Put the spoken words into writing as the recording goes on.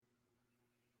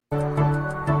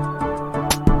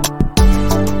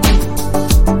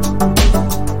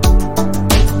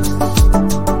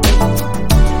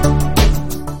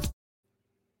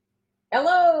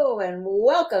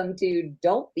welcome to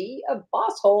Don't Be a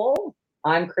Bosshole.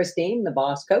 I'm Christine, the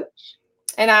boss coach.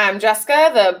 And I'm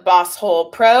Jessica, the Bosshole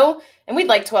Pro. And we'd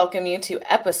like to welcome you to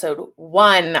episode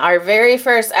 1, our very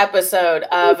first episode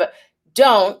of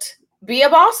Don't Be a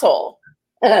Bosshole.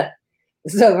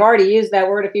 So I've already used that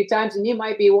word a few times, and you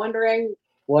might be wondering,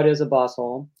 what is a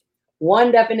bosshole?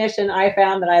 One definition I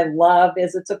found that I love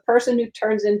is it's a person who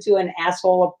turns into an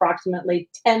asshole approximately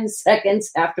 10 seconds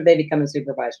after they become a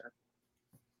supervisor.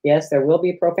 Yes, there will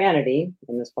be profanity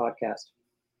in this podcast.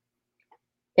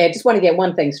 Okay, I just want to get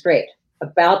one thing straight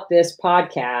about this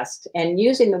podcast and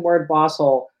using the word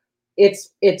bosshole. It's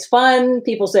fun.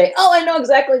 People say, oh, I know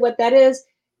exactly what that is,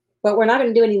 but we're not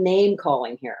going to do any name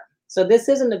calling here. So this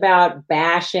isn't about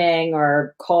bashing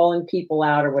or calling people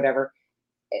out or whatever.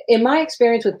 In my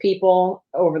experience with people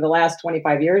over the last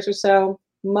 25 years or so,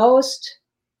 most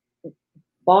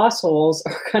bossholes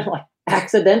are kind of like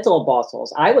accidental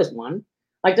bossholes. I was one.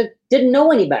 Like, didn't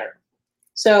know any better.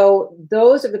 So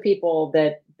those are the people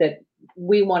that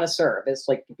we want to serve. It's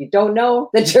like, if you don't know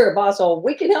that you're a bosshole,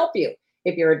 we can help you.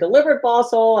 If you're a deliberate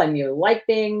bosshole and you like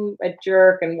being a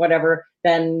jerk and whatever,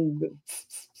 then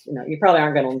you probably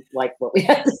aren't going to like what we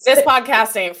have to say. This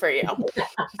podcast ain't for you.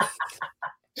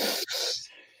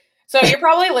 So you're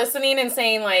probably listening and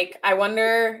saying, like, I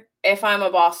wonder if I'm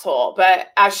a bosshole. But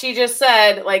as she just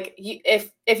said, like,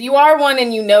 if you are one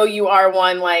and you know you are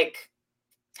one, like,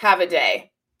 have a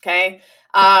day, okay?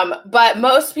 But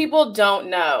most people don't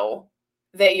know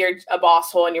that you're a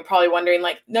bosshole, and you're probably wondering,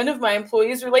 like, none of my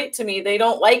employees relate to me. They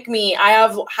don't like me. I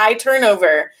have high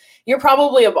turnover. You're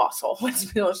probably a bosshole. Let's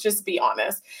just be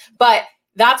honest. But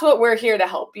that's what we're here to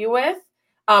help you with.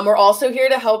 We're also here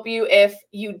to help you if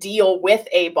you deal with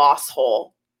a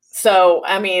bosshole. So,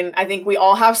 I mean, I think we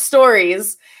all have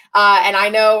stories, and I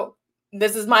know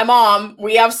this is my mom.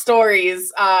 We have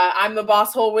stories. I'm the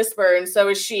bosshole whisperer, and so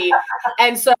is she.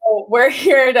 And so we're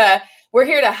here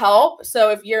to help. So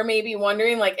if you're maybe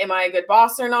wondering, like, am I a good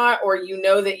boss or not, or you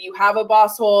know that you have a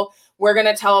bosshole, we're going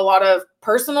to tell a lot of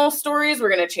personal stories.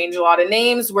 We're going to change a lot of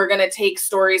names. We're going to take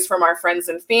stories from our friends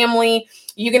and family.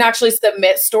 You can actually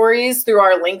submit stories through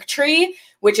our link tree,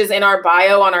 which is in our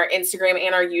bio on our Instagram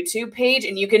and our YouTube page.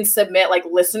 And you can submit like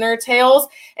listener tales.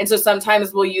 And so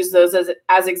sometimes we'll use those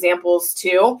as examples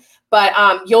too. But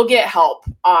you'll get help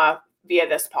via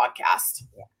this podcast.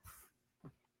 Yeah.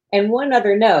 And one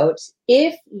other note,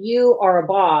 if you are a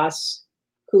boss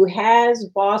who has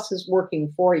bosses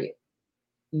working for you,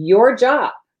 your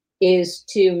job is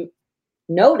to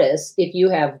notice if you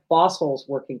have bossholes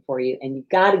working for you, and you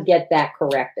got to get that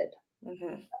corrected.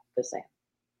 Mm-hmm. The same.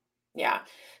 Yeah.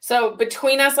 So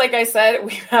between us, like I said,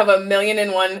 we have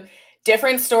 1,000,001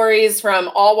 different stories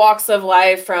from all walks of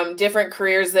life, from different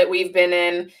careers that we've been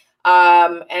in.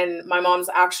 And my mom's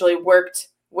actually worked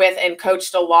with and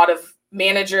coached a lot of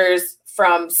managers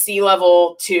from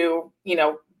C-level to,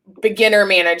 beginner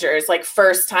managers, like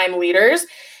first-time leaders.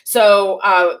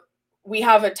 So we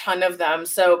have a ton of them.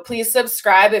 So please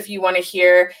subscribe if you want to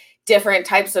hear different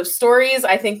types of stories.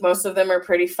 I think most of them are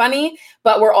pretty funny,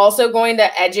 but we're also going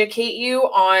to educate you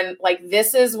on, like,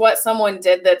 this is what someone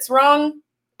did that's wrong,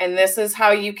 and this is how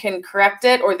you can correct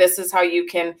it, or this is how you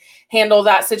can handle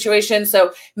that situation.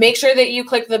 So make sure that you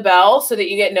click the bell so that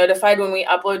you get notified when we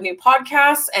upload new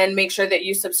podcasts, and make sure that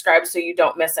you subscribe so you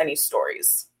don't miss any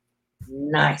stories.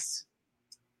 Nice.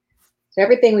 So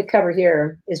everything we cover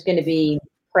here is going to be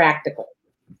practical.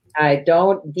 I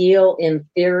don't deal in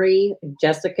theory.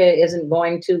 Jessica isn't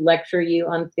going to lecture you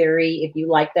on theory. If you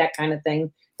like that kind of thing,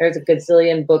 there's a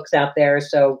gazillion books out there,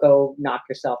 so go knock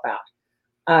yourself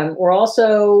out. We're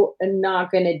also not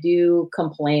going to do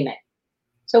complaining.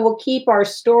 So we'll keep our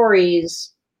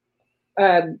stories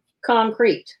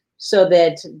concrete so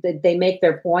that they make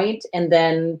their point, and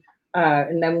then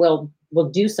we'll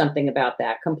do something about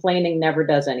that. Complaining never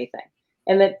does anything.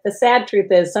 And the sad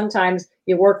truth is, sometimes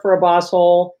you work for a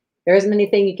bosshole. There isn't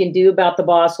anything you can do about the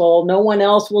bosshole. No one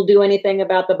else will do anything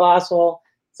about the bosshole.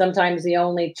 Sometimes the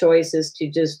only choice is to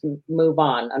just move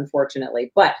on,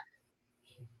 unfortunately. But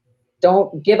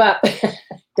don't give up.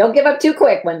 Don't give up too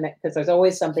quick, because there's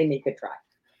always something you could try.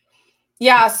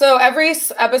 Yeah, so every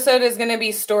episode is going to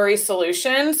be story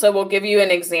solution. So we'll give you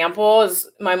an example. As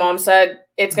my mom said,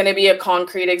 it's going to be a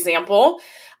concrete example.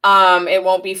 It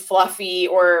won't be fluffy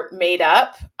or made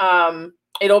up.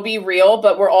 It'll be real,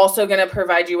 but we're also going to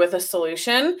provide you with a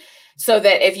solution so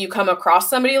that if you come across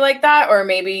somebody like that, or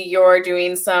maybe you're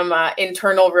doing some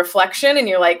internal reflection and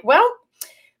you're like, well,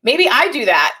 maybe I do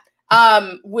that.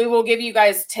 We will give you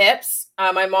guys tips.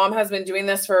 My mom has been doing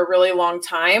this for a really long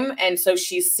time. And so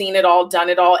she's seen it all, done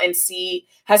it all, and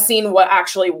has seen what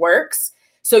actually works.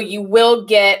 So you will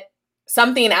get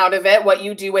something out of it. What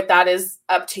you do with that is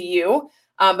up to you.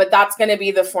 But that's going to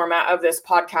be the format of this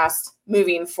podcast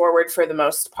moving forward for the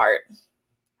most part.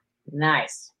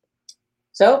 Nice.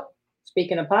 So,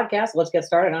 speaking of podcasts, let's get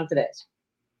started on today's.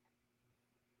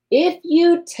 If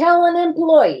you tell an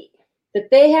employee that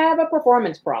they have a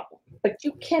performance problem, but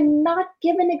you cannot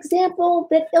give an example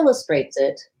that illustrates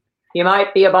it, you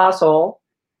might be a bosshole.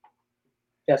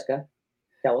 Jessica,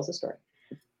 tell us a story.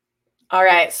 All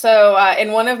right. So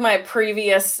in one of my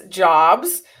previous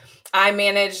jobs, I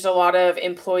managed a lot of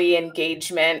employee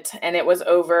engagement, and it was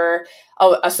over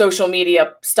a social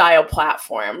media style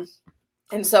platform.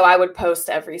 And so I would post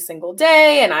every single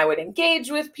day and I would engage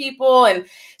with people. And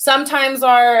sometimes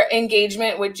our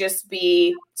engagement would just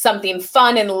be something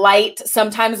fun and light.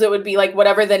 Sometimes it would be like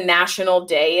whatever the national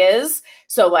day is.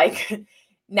 So like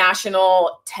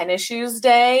National Tennis Shoes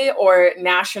Day or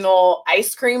National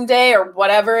Ice Cream Day or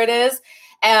whatever it is.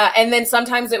 And then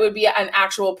sometimes it would be an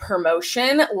actual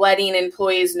promotion, letting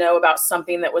employees know about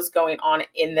something that was going on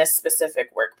in this specific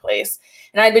workplace.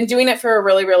 And I'd been doing it for a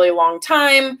really, really long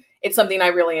time. It's something I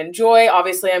really enjoy.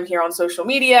 Obviously, I'm here on social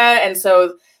media. And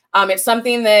so it's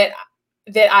something that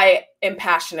I am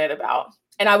passionate about.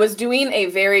 And I was doing a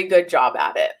very good job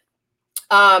at it.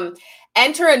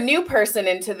 Enter a new person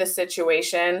into the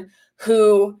situation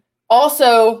who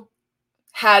also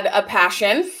had a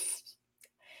passion,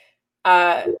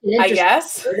 I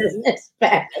guess,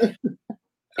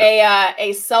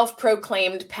 a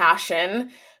self-proclaimed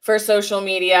passion for social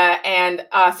media, and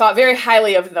thought very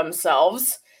highly of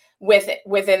themselves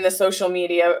within the social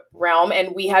media realm.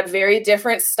 And we had very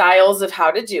different styles of how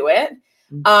to do it.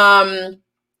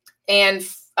 And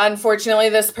unfortunately,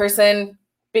 this person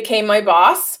became my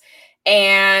boss,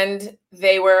 and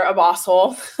they were a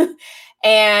bosshole.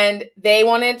 And they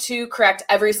wanted to correct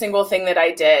every single thing that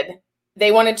I did.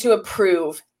 They wanted to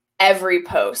approve every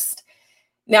post.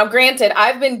 Now, granted,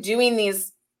 I've been doing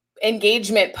these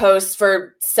engagement posts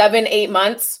for 7-8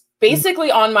 months,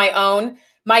 basically on my own.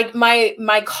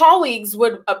 My colleagues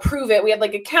would approve it. We had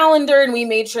like a calendar, and we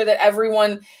made sure that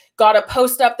everyone got a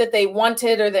post up that they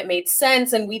wanted or that made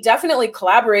sense. And we definitely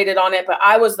collaborated on it, but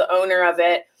I was the owner of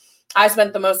it. I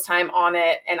spent the most time on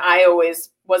it, and I always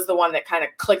was the one that kind of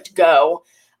clicked go.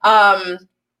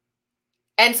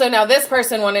 And so now this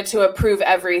person wanted to approve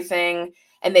everything,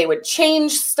 and they would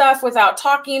change stuff without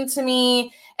talking to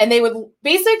me. And they would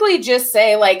basically just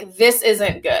say, like, this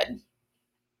isn't good.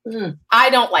 I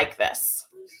don't like this.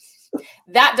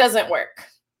 That doesn't work.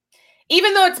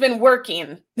 Even though it's been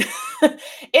working,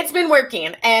 it's been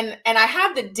working. And I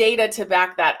have the data to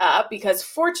back that up, because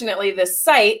fortunately this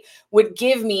site would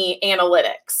give me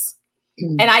analytics.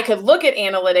 And I could look at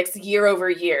analytics year over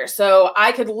year. So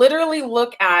I could literally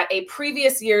look at a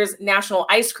previous year's National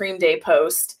Ice Cream Day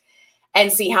post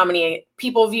and see how many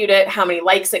people viewed it, how many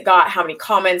likes it got, how many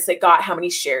comments it got, how many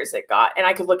shares it got. And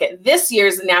I could look at this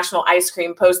year's National Ice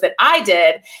Cream post that I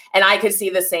did, and I could see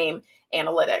the same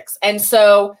analytics. And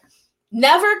so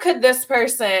never could this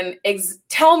person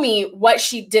tell me what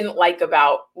she didn't like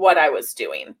about what I was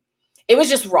doing. It was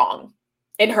just wrong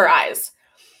in her eyes.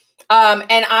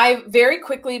 And I very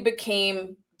quickly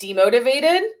became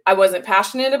demotivated. I wasn't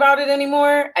passionate about it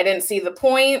anymore. I didn't see the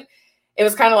point. It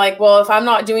was kind of like, well, if I'm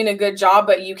not doing a good job,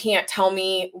 but you can't tell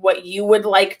me what you would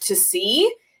like to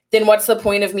see, then what's the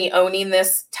point of me owning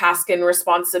this task and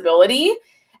responsibility?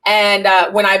 And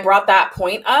when I brought that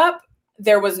point up,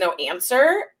 there was no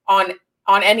answer on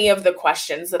any of the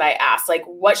questions that I asked. Like,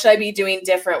 what should I be doing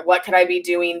different? What could I be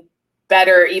doing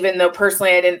better? Even though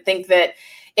personally, I didn't think that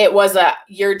it was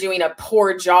you're doing a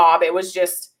poor job. It was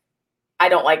just, I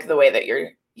don't like the way that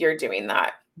you're doing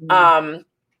that.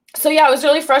 So yeah, it was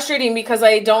really frustrating, because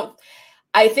I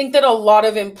think that a lot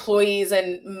of employees,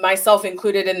 and myself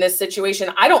included in this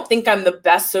situation, I don't think I'm the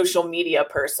best social media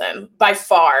person by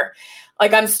far.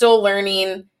 Like, I'm still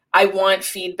learning. I want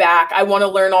feedback. I want to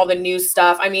learn all the new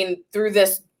stuff. I mean, through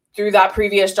that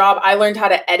previous job, I learned how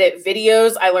to edit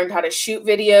videos. I learned how to shoot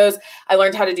videos. I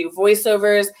learned how to do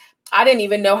voiceovers. I didn't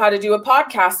even know how to do a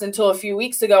podcast until a few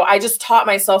weeks ago. I just taught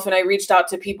myself, and I reached out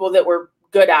to people that were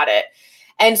good at it.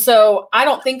 And so I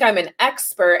don't think I'm an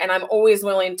expert, and I'm always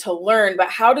willing to learn, but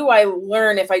how do I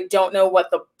learn if I don't know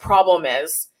what the problem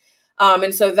is?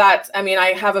 And so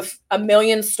I have a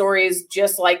million stories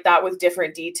just like that with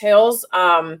different details.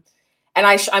 And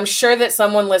I'm sure that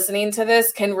someone listening to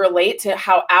this can relate to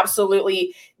how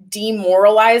absolutely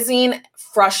demoralizing,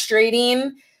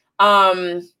 frustrating,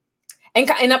 and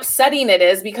upsetting it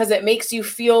is, because it makes you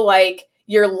feel like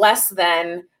you're less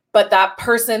than, but that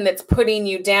person that's putting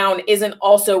you down isn't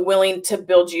also willing to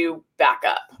build you back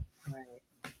up.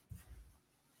 Right.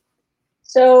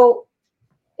 So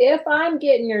if I'm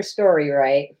getting your story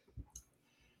right,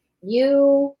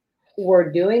 you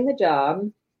were doing the job,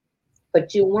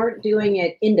 but you weren't doing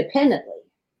it independently.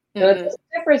 So there's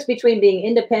a difference between being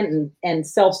independent and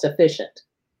self-sufficient.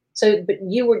 So, but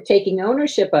you were taking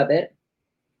ownership of it,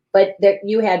 but that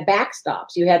you had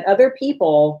backstops. You had other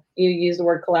people. You use the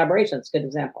word collaboration. It's a good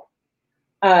example.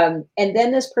 And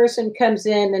then this person comes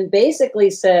in and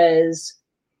basically says,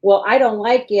 well, I don't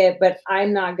like it, but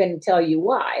I'm not going to tell you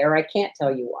why, or I can't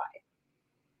tell you why.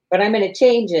 But I'm going to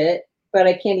change it, but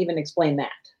I can't even explain that.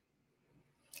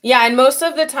 Yeah, and most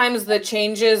of the times the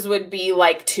changes would be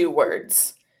like 2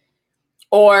 words.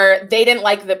 Or they didn't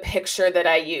like the picture that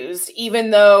I used,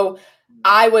 even though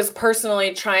I was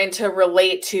personally trying to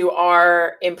relate to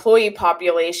our employee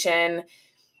population,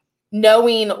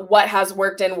 knowing what has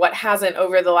worked and what hasn't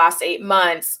over the last 8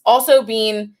 months. Also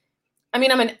being, I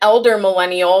mean, I'm an elder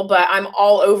millennial, but I'm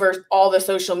all over all the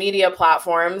social media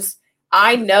platforms.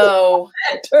 I know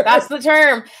that's the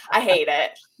term. I hate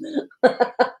it.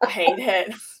 I hate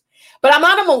it. But I'm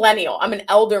not a millennial. I'm an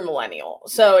elder millennial.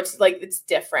 So it's like, it's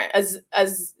different. As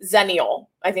Zennial,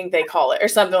 I think they call it, or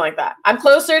something like that. I'm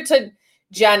closer to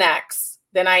Gen X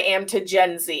than I am to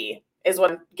Gen Z, is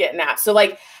what I'm getting at. So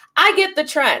like, I get the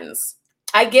trends.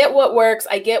 I get what works.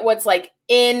 I get what's like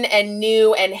in and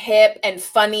new and hip and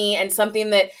funny and something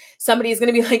that somebody's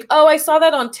going to be like, oh, I saw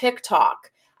that on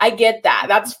TikTok. I get that.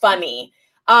 That's funny.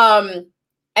 And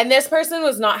this person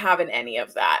was not having any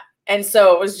of that. And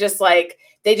so it was just like,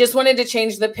 they just wanted to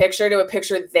change the picture to a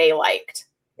picture they liked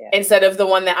instead of the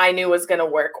one that I knew was going to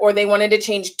work. Or they wanted to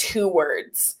change 2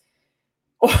 words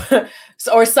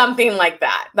or something like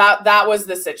that. That was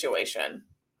the situation.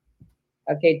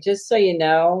 Okay, just so you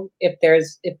know, if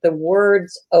the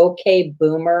words "okay,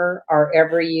 boomer" are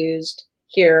ever used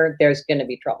here, there's going to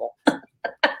be trouble.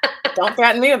 Don't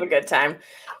threaten me with a good time.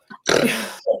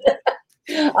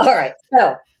 All right.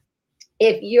 So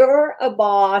if you're a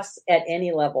boss at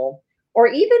any level, or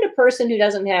even a person who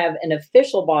doesn't have an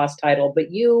official boss title,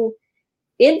 but you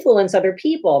influence other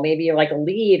people, maybe you're like a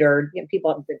lead, or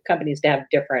people, companies to have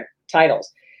different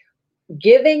titles.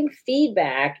 Giving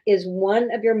feedback is one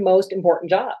of your most important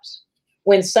jobs.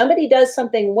 When somebody does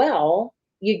something well,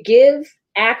 you give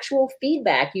actual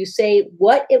feedback. You say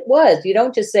what it was. You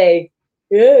don't just say,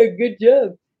 yeah, good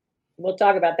job. We'll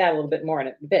talk about that a little bit more in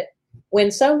a bit.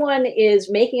 When someone is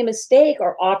making a mistake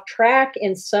or off track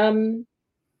in some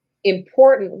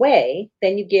important way,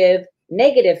 then you give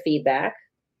negative feedback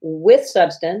with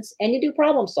substance and you do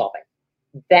problem solving.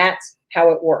 That's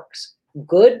how it works.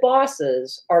 Good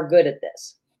bosses are good at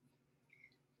this.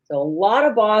 So a lot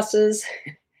of bosses,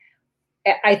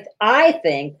 I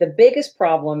think the biggest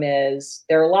problem is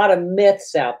there are a lot of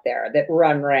myths out there that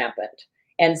run rampant.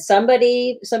 And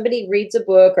somebody reads a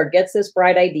book or gets this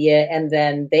bright idea, and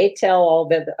then they tell all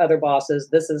the other bosses,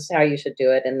 this is how you should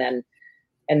do it. And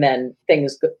then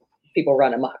people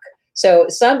run amok. So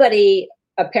somebody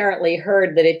apparently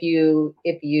heard that if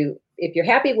you're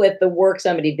happy with the work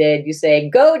somebody did, you say,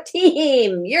 go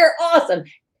team, you're awesome.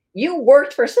 You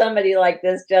worked for somebody like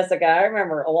this, Jessica. I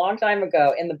remember a long time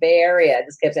ago in the Bay Area, I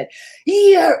just kept saying,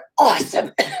 you're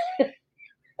awesome.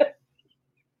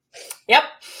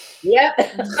 Yep.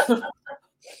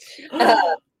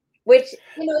 Which,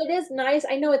 it is nice.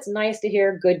 I know it's nice to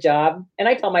hear good job. And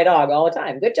I tell my dog all the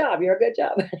time, good job, you're a good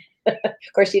job.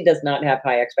 Of course, she does not have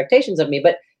high expectations of me,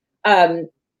 but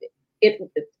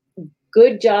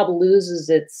good job loses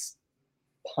its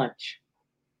punch.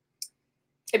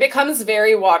 It becomes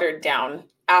very watered down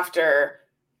after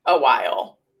a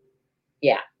while.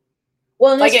 Yeah.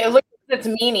 Well, like it loses its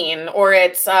meaning, or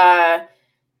it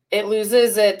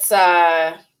loses its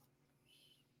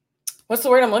what's the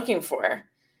word I'm looking for?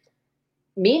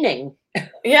 Meaning.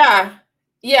 Yeah.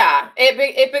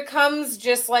 It becomes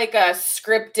just like a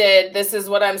scripted, this is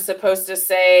what I'm supposed to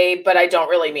say, but I don't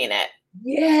really mean it.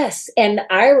 Yes. And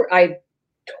I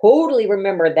totally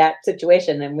remember that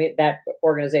situation, and that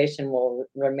organization will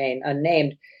remain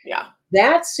unnamed. Yeah.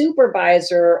 That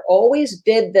supervisor always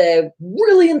did the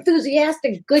really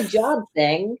enthusiastic good job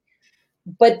thing,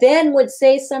 but then would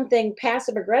say something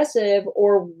passive aggressive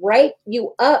or write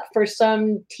you up for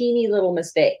some teeny little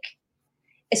mistake.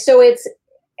 So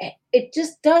it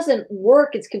just doesn't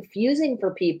work. It's confusing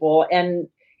for people, and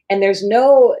there's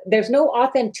no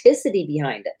authenticity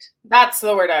behind it. That's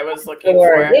the word I was looking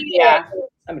for. Yeah.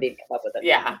 Somebody come up with it.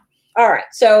 Yeah. All right.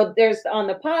 So there's, on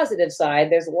the positive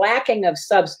side, there's lacking of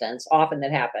substance often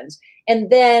that happens. And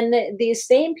then these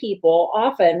same people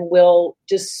often will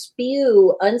just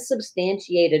spew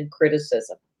unsubstantiated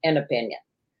criticism and opinion.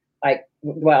 Like,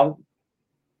 well,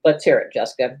 let's hear it,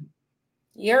 Jessica.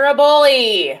 You're a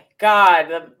bully. God,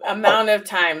 the amount of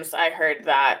times I heard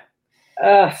that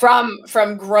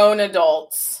from grown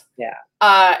adults. Yeah.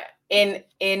 In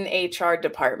HR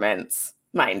departments,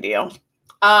 mind you.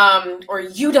 Or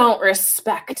you don't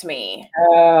respect me.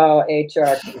 Oh,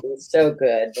 HR can be so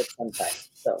good, but sometimes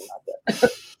so not good.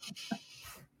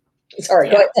 Sorry,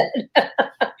 go ahead.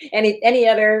 Any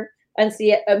other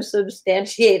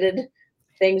unsubstantiated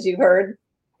things you've heard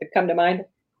that come to mind?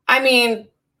 I mean,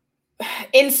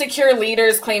 insecure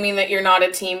leaders claiming that you're not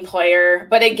a team player,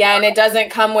 but again, it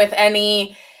doesn't come with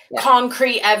any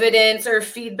concrete evidence or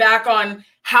feedback on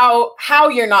how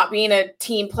you're not being a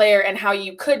team player and how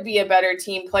you could be a better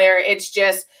team player. It's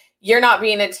just you're not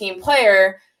being a team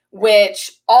player,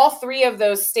 which all three of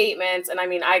those statements, and I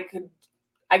mean, I could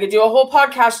do a whole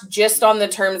podcast just on the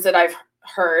terms that I've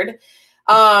heard.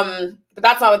 But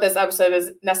that's not what this episode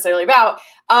is necessarily about.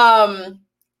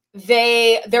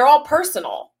 They're all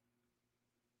personal.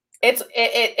 It's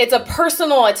a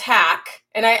personal attack.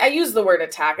 And I use the word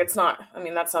attack. It's not, I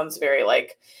mean, that sounds very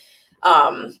like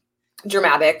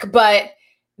dramatic, but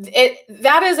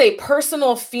that is a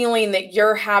personal feeling that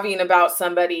you're having about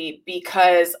somebody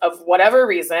because of whatever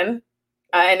reason.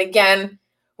 And again,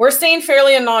 we're staying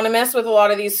fairly anonymous with a lot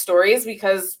of these stories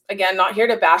because, again, not here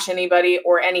to bash anybody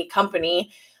or any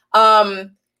company.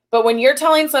 But when you're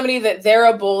telling somebody that they're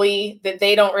a bully, that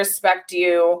they don't respect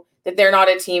you, that they're not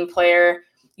a team player,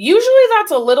 usually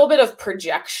that's a little bit of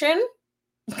projection.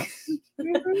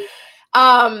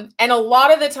 And a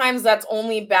lot of the times that's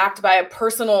only backed by a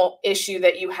personal issue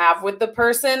that you have with the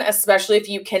person, especially if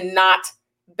you cannot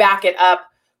back it up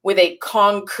with a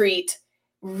concrete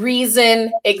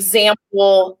reason,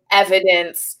 example,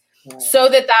 evidence, so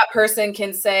that person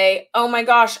can say, oh my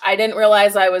gosh, I didn't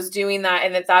realize I was doing that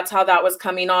and that's how that was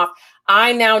coming off.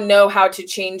 I now know how to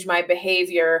change my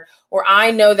behavior, or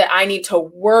I know that I need to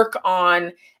work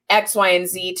on X, Y, and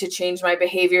Z to change my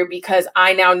behavior because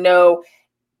I now know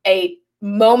a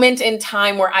moment in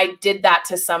time where I did that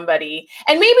to somebody.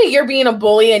 And maybe you're being a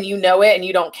bully and you know it and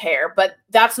you don't care, but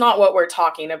that's not what we're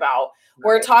talking about. Right.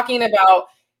 We're talking about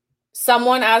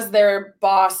someone as their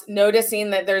boss noticing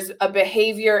that there's a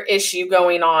behavior issue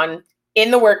going on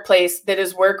in the workplace that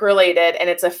is work related and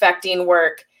it's affecting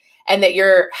work, and that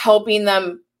you're helping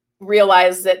them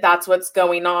realize that that's what's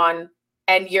going on,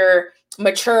 and you're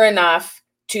mature enough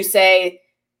to say,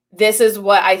 this is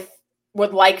what I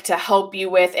would like to help you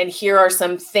with, and here are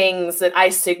some things that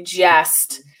I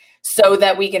suggest so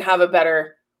that we can have a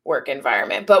better work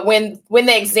environment. But when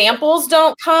the examples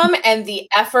don't come and the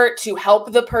effort to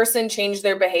help the person change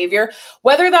their behavior,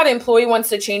 whether that employee wants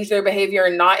to change their behavior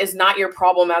or not is not your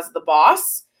problem as the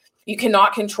boss. You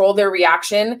cannot control their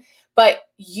reaction, but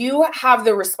you have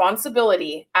the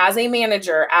responsibility as a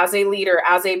manager, as a leader,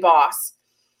 as a boss,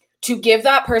 to give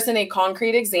that person a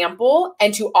concrete example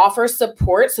and to offer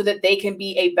support so that they can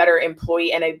be a better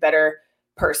employee and a better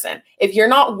person. If you're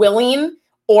not willing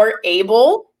or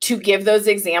able to give those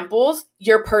examples,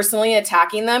 you're personally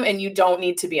attacking them, and you don't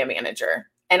need to be a manager.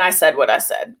 And I said what I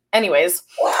said. Anyways.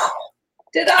 Wow.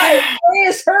 Did I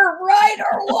raise her right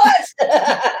or what?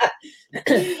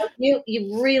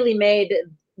 You really made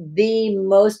the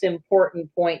most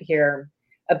important point here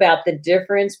about the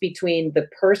difference between the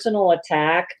personal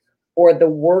attack or the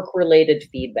work-related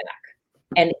feedback.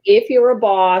 And if you're a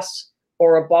boss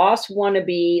or a boss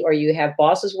wannabe, or you have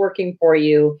bosses working for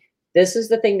you, this is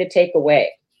the thing to take away.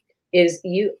 Is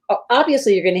you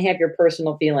obviously you're going to have your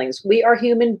personal feelings. We are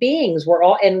human beings. We're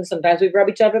all, and sometimes we rub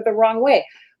each other the wrong way.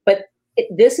 But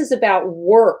this is about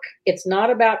work. It's not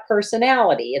about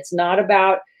personality. It's not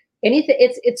about anything.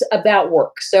 It's about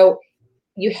work. So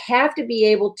you have to be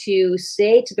able to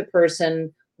say to the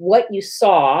person what you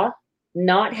saw,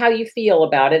 not how you feel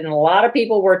about it. And a lot of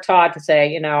people were taught to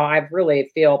say, I really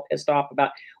feel pissed off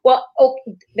about. Well,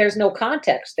 there's no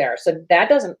context there, so that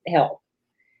doesn't help.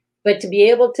 But to be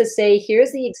able to say,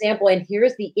 here's the example and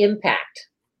here's the impact.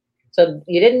 So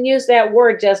you didn't use that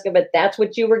word, Jessica, but that's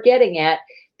what you were getting at.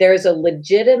 There's a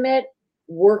legitimate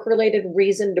work-related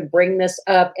reason to bring this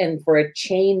up and for a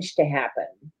change to happen,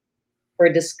 for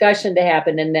a discussion to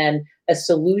happen, and then a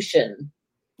solution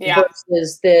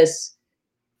versus this,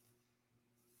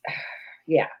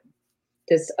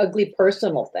 this ugly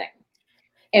personal thing.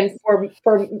 And for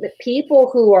people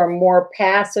who are more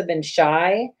passive and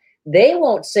shy, they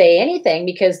won't say anything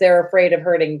because they're afraid of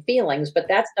hurting feelings, but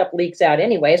that stuff leaks out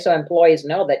anyway. So employees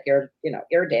know that you're,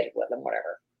 irritated with them,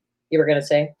 whatever you were going to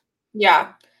say.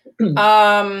 Yeah.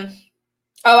 I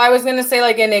was going to say,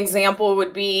 like, an example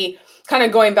would be kind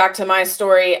of going back to my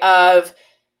story of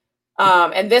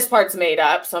And this part's made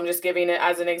up, so I'm just giving it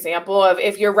as an example of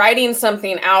if you're writing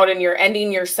something out and you're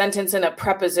ending your sentence in a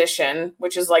preposition,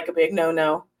 which is like a big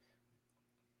no-no,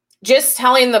 just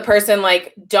telling the person,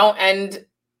 like, don't end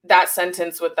that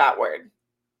sentence with that word.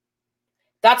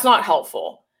 That's not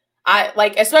helpful.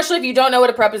 Especially if you don't know what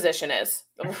a preposition is,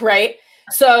 right?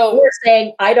 So we're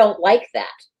saying, I don't like that.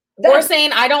 Or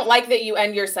saying, I don't like that you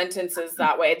end your sentences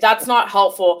that way. That's not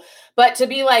helpful. But to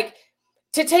be like,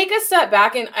 to take a step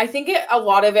back, and I think a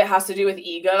lot of it has to do with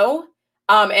ego,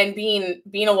 and being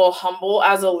a little humble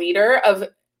as a leader, of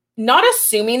not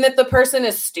assuming that the person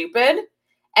is stupid,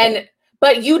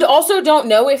 but you also don't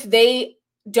know if they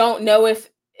don't know if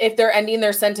they're ending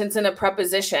their sentence in a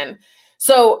preposition.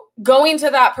 So going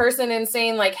to that person and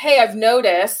saying, like, hey, I've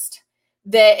noticed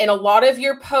that in a lot of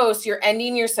your posts, you're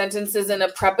ending your sentences in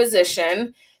a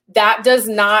preposition. That does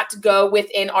not go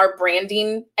within our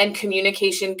branding and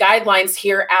communication guidelines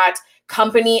here at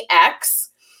Company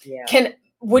X. Yeah.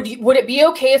 Would it be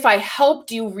okay if I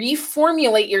helped you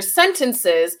reformulate your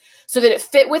sentences so that it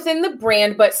fit within the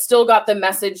brand, but still got the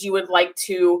message you would like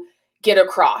to get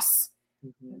across?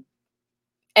 Mm-hmm.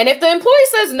 And if the employee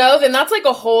says no, then that's like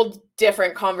a whole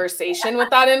different conversation with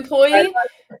that employee.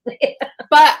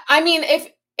 But I mean,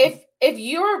 if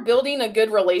you're building a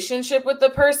good relationship with the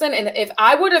person, and if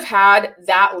I would have had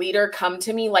that leader come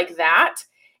to me like that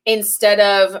instead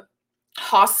of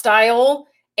hostile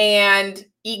and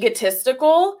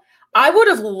egotistical, I would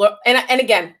have looked. And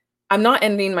again, I'm not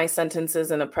ending my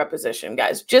sentences in a preposition,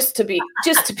 guys. Just to be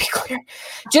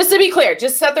clear,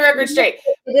 just set the record straight.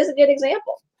 It is a good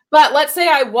example. But let's say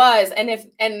I was, and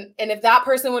if that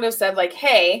person would have said, like,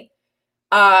 hey,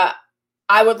 I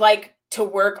would like to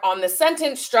work on the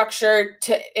sentence structure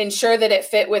to ensure that it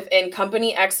fit within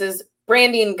Company X's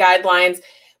branding guidelines.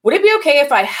 Would it be okay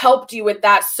if I helped you with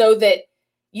that so that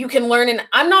you can learn? And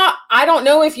I don't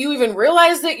know if you even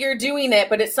realize that you're doing it,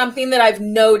 but it's something that I've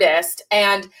noticed.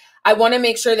 And I want to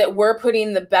make sure that we're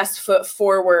putting the best foot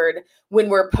forward when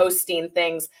we're posting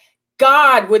things.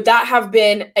 God, would that have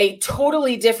been a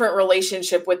totally different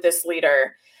relationship with this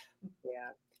leader? Yeah.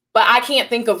 But I can't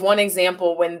think of one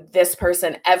example when this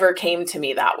person ever came to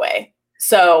me that way.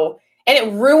 So, and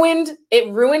it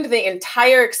ruined the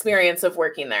entire experience of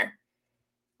working there.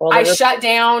 Well, I shut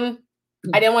down.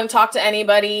 I didn't want to talk to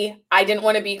anybody. I didn't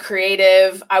want to be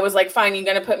creative. I was like, fine, you're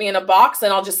going to put me in a box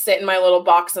and I'll just sit in my little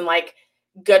box and like,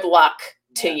 good luck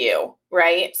to you.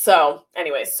 Right. So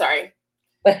anyways, sorry.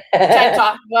 TED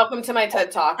Talk. Welcome to my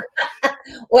TED Talk.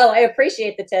 Well, I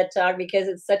appreciate the TED Talk because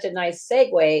it's such a nice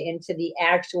segue into the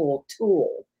actual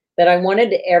tool that I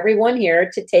wanted everyone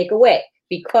here to take away.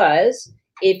 Because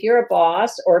if you're a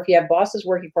boss, or if you have bosses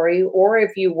working for you, or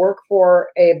if you work for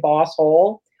a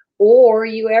Bosshole, or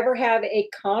you ever have a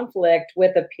conflict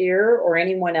with a peer or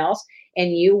anyone else,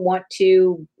 and you want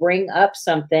to bring up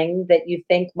something that you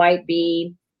think might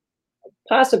be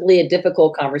possibly a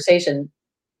difficult conversation,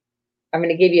 I'm going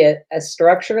to give you a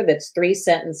structure that's 3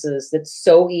 sentences that's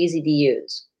so easy to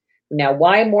use. Now,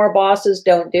 why more bosses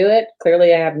don't do it?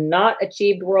 Clearly, I have not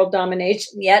achieved world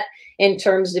domination yet in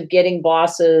terms of getting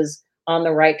bosses on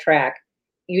the right track.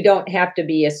 You don't have to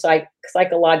be a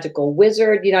psychological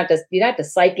wizard. You don't have to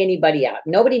psych anybody out.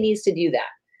 Nobody needs to do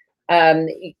that.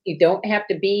 You don't have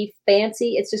to be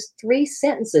fancy. It's just 3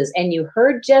 sentences. And you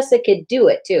heard Jessica do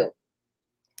it too.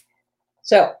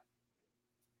 So,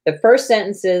 the first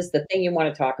sentence is the thing you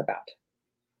want to talk about.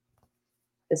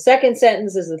 The second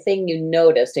sentence is the thing you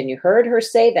noticed, and you heard her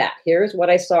say that. Here's what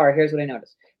I saw, or here's what I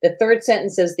noticed. The third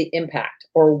sentence is the impact,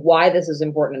 or why this is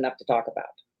important enough to talk about.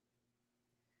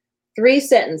 3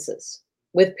 sentences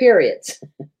with periods.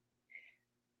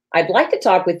 I'd like to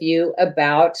talk with you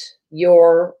about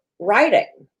your writing.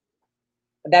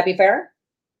 Would that be fair?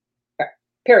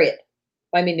 Period.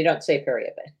 I mean, you don't say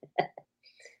period, but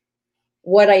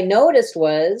what I noticed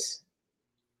was,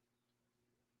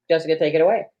 Jessica, take it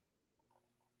away.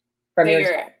 From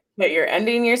you're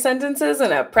ending your sentences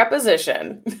in a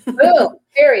preposition. Boom,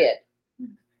 period.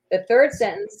 The third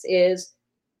sentence is,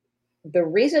 the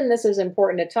reason this is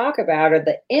important to talk about, or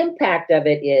the impact of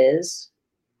it is,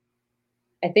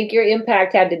 I think your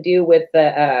impact had to do with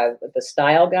the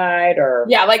style guide, or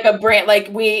like a brand, like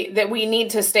we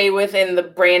need to stay within the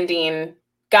branding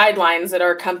guidelines that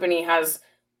our company has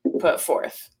put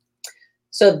forth.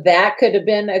 So that could have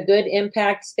been a good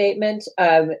impact statement.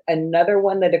 Another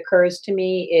one that occurs to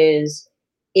me is,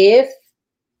 if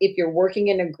you're working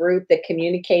in a group that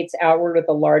communicates outward with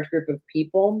a large group of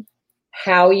people,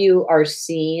 how you are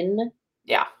seen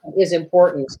is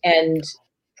important. And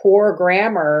poor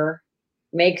grammar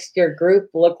makes your group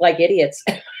look like idiots.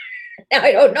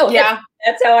 I don't know. Yeah.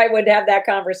 That's how I would have that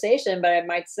conversation, but I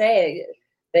might say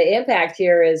the impact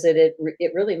here is that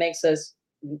it really makes us.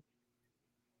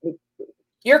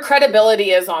 Your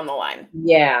credibility is on the line.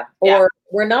 Yeah. Or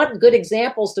we're not good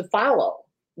examples to follow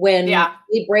when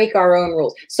we break our own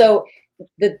rules. So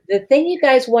the thing you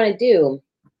guys want to do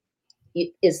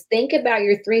is think about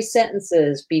your 3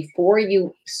 sentences before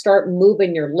you start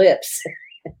moving your lips.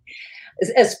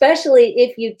 Especially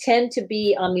if you tend to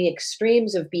be on the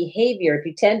extremes of behavior, if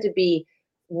you tend to be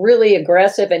really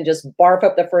aggressive and just barf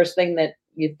up the first thing that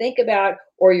you think about,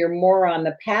 or you're more on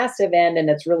the passive end and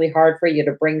it's really hard for you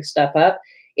to bring stuff up,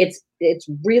 it's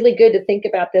really good to think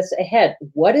about this ahead.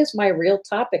 What is my real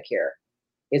topic here?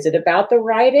 Is it about the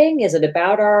writing? Is it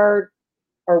about our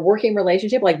working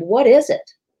relationship? Like, what is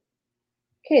it?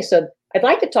 Okay, so I'd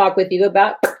like to talk with you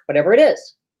about whatever it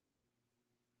is.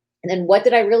 And then what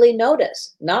did I really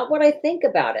notice? Not what I think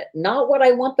about it, not what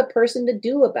I want the person to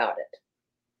do about it,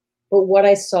 but what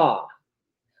I saw.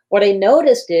 What I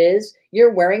noticed is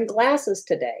you're wearing glasses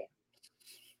today.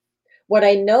 What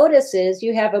I notice is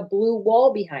you have a blue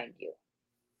wall behind you. I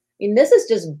mean, this is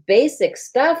just basic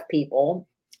stuff, people.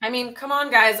 I mean, come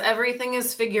on, guys. Everything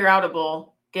is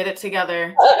figure-outable. Get it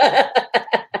together.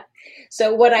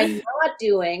 So what I'm not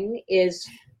doing is,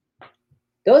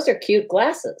 those are cute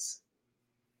glasses.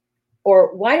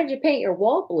 Or why did you paint your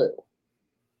wall blue?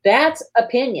 That's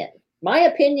opinion. My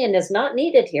opinion is not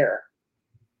needed here.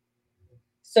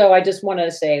 So I just want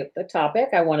to say the topic.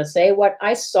 I want to say what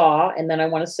I saw, and then I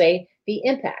want to say the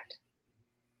impact.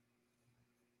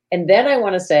 And then I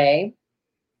want to say,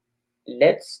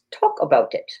 let's talk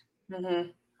about it. Mm-hmm.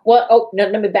 Well,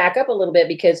 let me back up a little bit,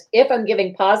 because if I'm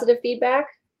giving positive feedback,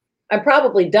 I'm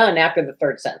probably done after the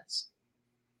 3rd sentence.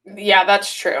 Yeah,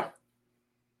 that's true.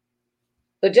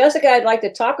 So, Jessica, I'd like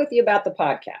to talk with you about the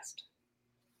podcast.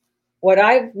 What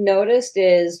I've noticed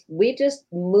is we just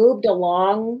moved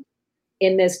along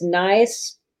in this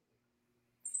nice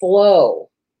flow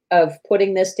of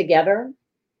putting this together.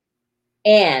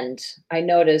 And I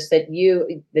noticed that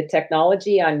the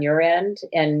technology on your end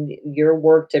and your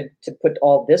work to put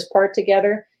all this part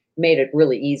together made it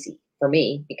really easy for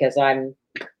me, because I'm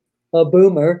a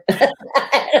boomer.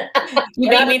 You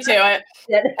beat me to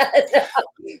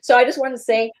it. So I just want to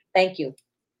say thank you.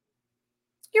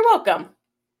 You're welcome.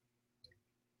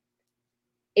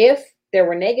 If there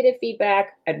were negative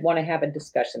feedback, I'd want to have a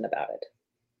discussion about it.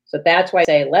 So that's why I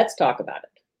say, let's talk about it.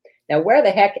 Now, where the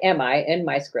heck am I in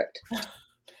my script?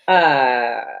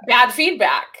 Bad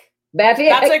feedback. Bad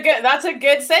feedback. That's a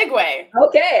good segue.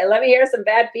 Okay, let me hear some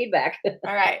bad feedback.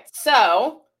 All right.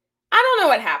 So I don't know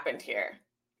what happened here,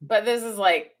 but this is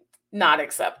like not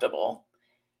acceptable.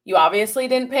 You obviously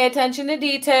didn't pay attention to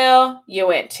detail. You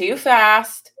went too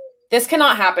fast. This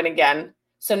cannot happen again.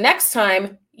 So next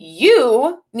time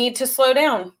you need to slow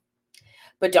down,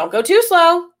 but don't go too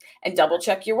slow, and double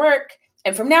check your work.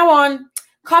 And from now on,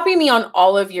 copy me on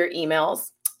all of your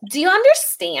emails. Do you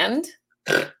understand?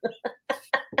 That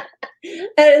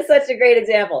is such a great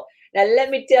example. Now, let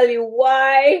me tell you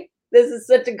why this is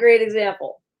such a great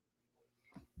example.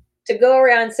 To go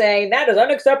around saying that is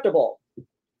unacceptable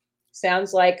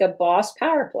sounds like a boss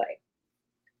power play.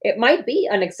 It might be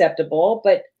unacceptable,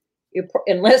 but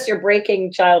unless you're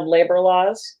breaking child labor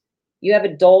laws, you have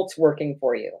adults working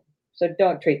for you. So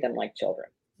don't treat them like children.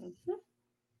 Mm-hmm.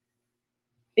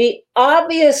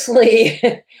 Obviously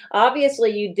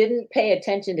you didn't pay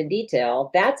attention to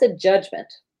detail. That's a judgment.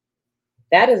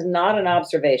 That is not an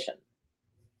observation.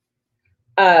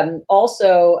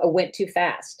 Also, went too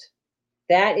fast.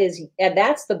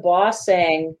 That's the boss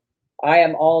saying, I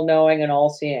am all knowing and all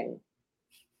seeing.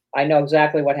 I know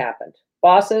exactly what happened.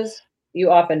 Bosses, you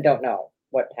often don't know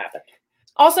what happened.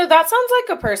 Also, that sounds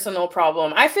like a personal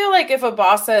problem. I feel like if a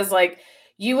boss says like,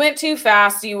 you went too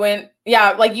fast, you went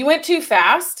too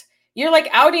fast, you're like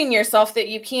outing yourself that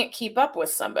you can't keep up with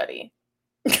somebody.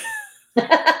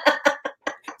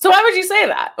 So why would you say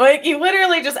that? Like, you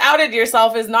literally just outed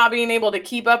yourself as not being able to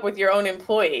keep up with your own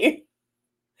employee.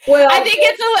 Well, I think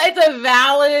it's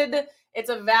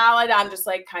a valid, I'm just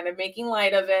like kind of making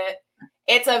light of it.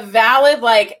 It's a valid,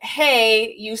 like,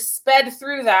 hey, you sped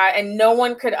through that and no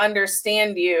one could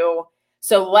understand you.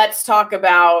 So let's talk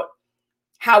about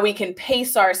how we can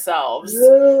pace ourselves.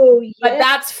 Ooh, yeah. But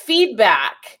that's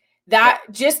feedback. That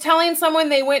just telling someone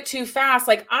they went too fast,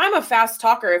 like, I'm a fast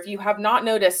talker if you have not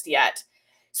noticed yet.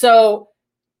 So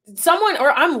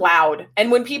I'm loud.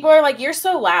 And when people are like, you're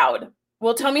so loud,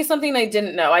 well, tell me something I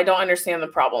didn't know. I don't understand the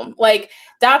problem. Like,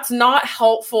 that's not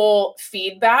helpful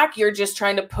feedback. You're just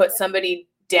trying to put somebody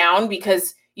down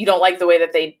because you don't like the way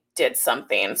that they did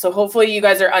something. So hopefully you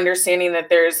guys are understanding that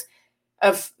there's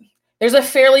There's a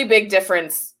fairly big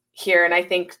difference here. And I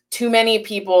think too many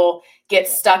people get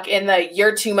stuck in the,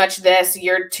 you're too much this,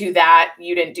 you're too that,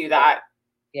 you didn't do that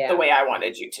the way I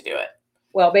wanted you to do it.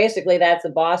 Well, basically that's the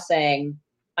boss saying,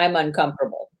 I'm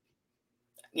uncomfortable.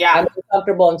 Yeah. I'm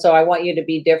uncomfortable. And so I want you to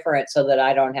be different so that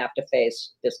I don't have to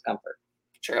face discomfort.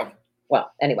 True. Well,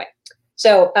 anyway,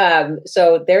 so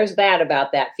there's that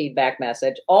about that feedback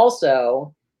message.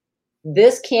 Also,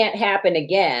 this can't happen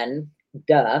again.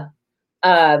 Duh.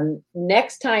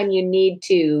 Next time you need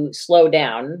to slow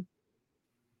down,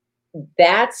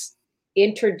 that's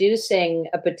introducing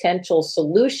a potential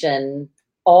solution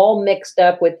all mixed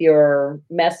up with your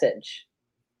message.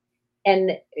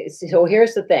 And so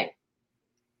here's the thing.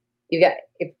 You got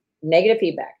negative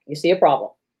feedback. You see a problem.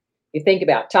 You think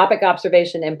about topic,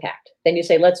 observation, impact. Then you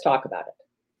say, let's talk about it.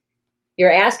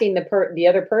 You're asking the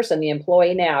other person, the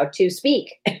employee now, to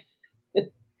speak.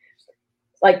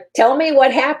 Like, tell me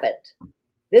what happened.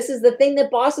 This is the thing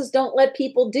that bosses don't let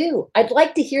people do. I'd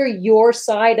like to hear your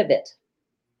side of it.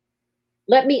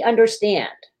 Let me understand.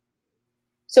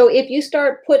 So if you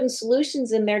start putting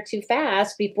solutions in there too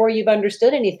fast before you've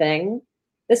understood anything,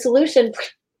 the solution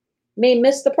may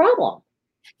miss the problem.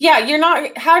 Yeah,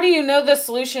 how do you know the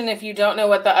solution if you don't know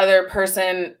what the other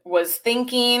person was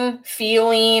thinking,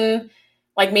 feeling?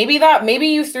 Like maybe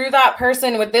you threw that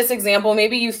person, with this example,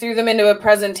 maybe you threw them into a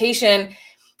presentation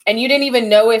and you didn't even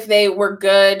know if they were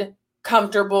good,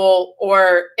 comfortable,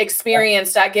 or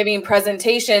experienced at giving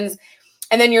presentations.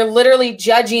 And then you're literally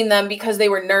judging them because they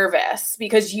were nervous,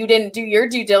 because you didn't do your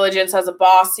due diligence as a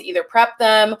boss to either prep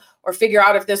them or figure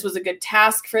out if this was a good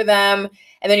task for them.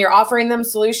 And then you're offering them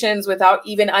solutions without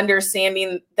even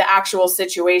understanding the actual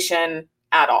situation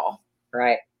at all.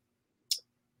 Right.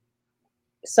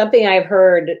 Something I've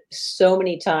heard so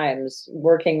many times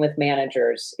working with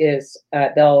managers is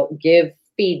they'll give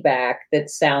feedback that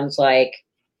sounds like,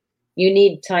 you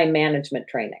need time management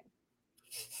training.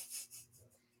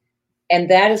 And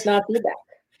that is not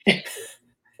feedback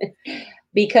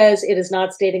because it is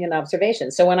not stating an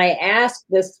observation. So when I ask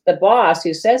the boss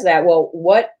who says that, well,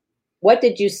 what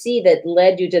did you see that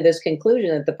led you to this conclusion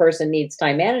that the person needs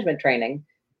time management training?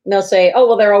 And they'll say, oh,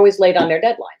 well, they're always late on their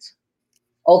deadlines.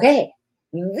 Okay,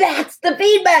 that's the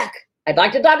feedback. I'd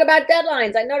like to talk about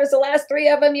deadlines. I noticed the last 3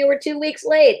 of them, you were 2 weeks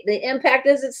late. The impact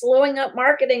is it's slowing up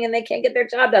marketing and they can't get their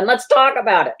job done. Let's talk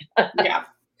about it. Yeah.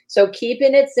 So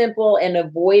keeping it simple and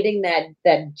avoiding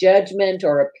that judgment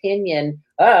or opinion.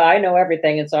 Oh, I know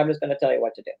everything, and so I'm just going to tell you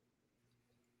what to do.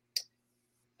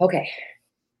 Okay.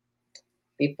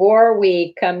 Before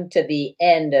we come to the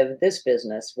end of this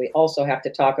business, we also have to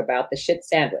talk about the shit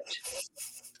sandwich.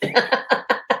 Because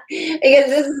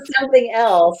this is something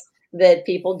else that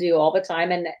people do all the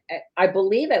time. And I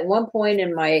believe at one point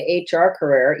in my HR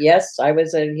career, yes, I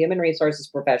was a human resources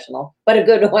professional, but a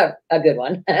good one.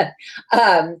 I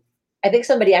think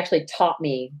somebody actually taught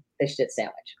me the shit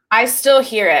sandwich. I still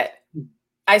hear it.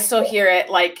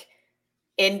 Like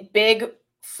in big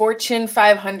Fortune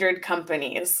 500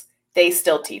 companies, they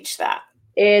still teach that.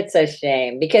 It's a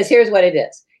shame, because here's what it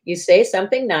is. You say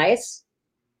something nice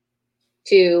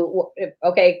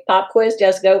okay, pop quiz,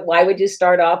 Jessica, why would you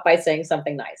start off by saying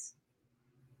something nice?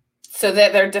 So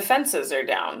that their defenses are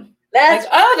down. That's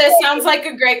like, oh, this sounds like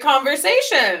a great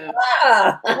conversation.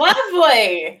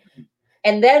 Lovely.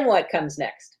 And then what comes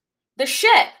next? The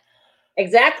shit.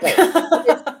 Exactly.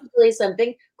 It's usually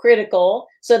something critical.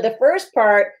 So the first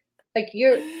part, like,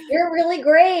 you're really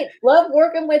great. Love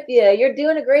working with you. You're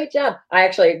doing a great job. I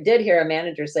actually did hear a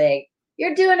manager say,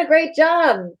 you're doing a great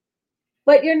job,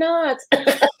 but you're not.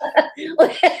 And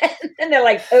they're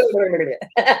like, oh.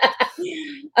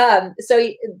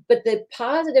 But the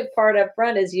positive part up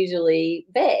front is usually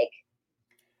vague.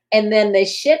 And then the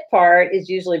shit part is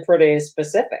usually pretty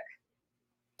specific.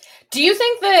 Do you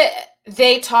think that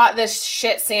they taught this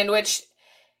shit sandwich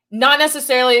not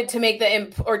necessarily to make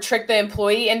or trick the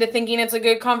employee into thinking it's a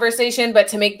good conversation, but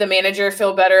to make the manager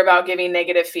feel better about giving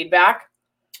negative feedback?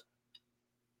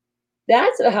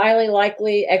 That's a highly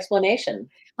likely explanation.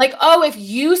 Like, oh, if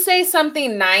you say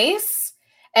something nice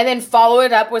and then follow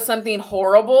it up with something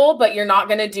horrible, but you're not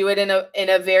going to do it in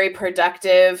a very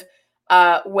productive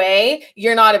way,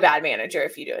 you're not a bad manager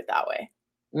if you do it that way.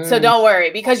 So don't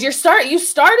worry, because you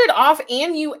started off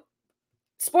and you,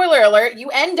 spoiler alert, you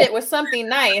end it with something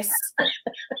nice.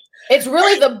 It's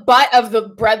really the butt of the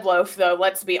bread loaf, though.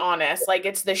 Let's be honest. Like,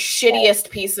 it's the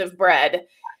shittiest piece of bread.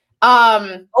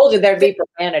 Told you there'd be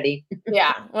profanity.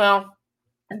 Yeah, well,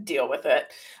 deal with it.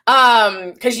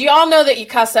 Because you all know that you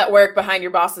cuss at work behind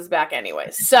your boss's back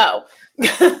anyways. So,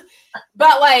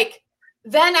 but like,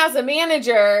 then as a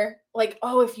manager, like,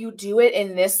 oh, if you do it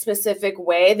in this specific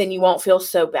way, then you won't feel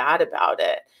so bad about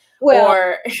it. Well,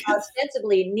 or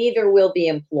ostensibly, neither will the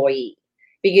employee,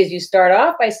 because you start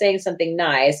off by saying something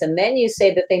nice, and then you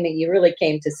say the thing that you really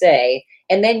came to say,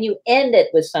 and then you end it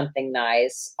with something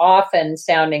nice, often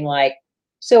sounding like,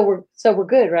 so we're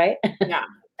good, right? yeah.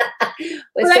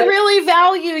 But I really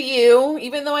value you,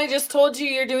 even though I just told you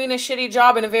you're doing a shitty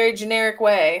job in a very generic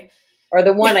way. Or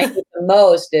the one I hate the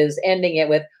most is ending it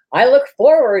with, I look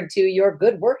forward to your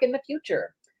good work in the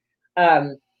future.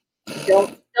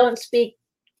 Don't speak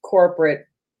corporate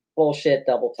bullshit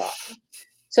double talk.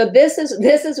 So this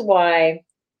is why.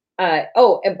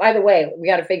 Oh, and by the way, we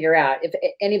got to figure out if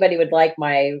anybody would like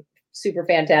my super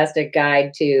fantastic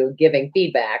guide to giving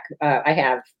feedback. I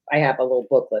have a little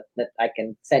booklet that I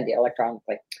can send you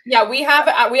electronically. Yeah, we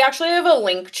actually have a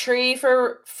link tree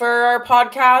for our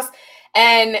podcast,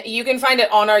 and you can find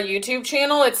it on our YouTube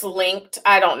channel. It's linked.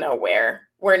 I don't know where.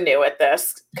 We're new at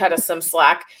this. Cut us some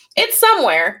slack. It's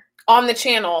somewhere on the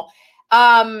channel.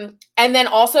 And then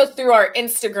also through our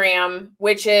Instagram,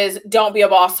 which is Don't Be a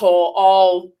Bosshole,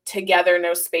 all together,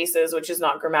 no spaces, which is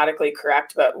not grammatically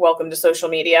correct, but welcome to social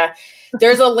media.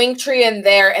 There's a link tree in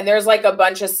there, and there's like a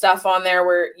bunch of stuff on there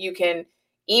where you can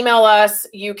email us.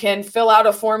 You can fill out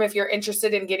a form if you're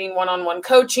interested in getting one-on-one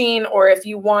coaching, or if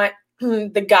you want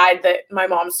the guide that my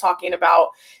mom's talking about.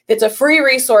 It's a free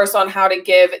resource on how to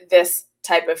give this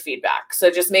type of feedback.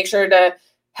 So just make sure to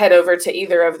head over to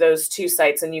either of those two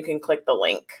sites and you can click the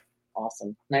link.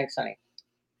 Awesome. Nice, honey.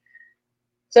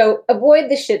 So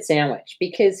avoid the shit sandwich,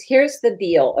 because here's the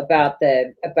deal about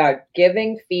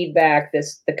giving feedback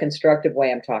the constructive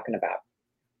way I'm talking about.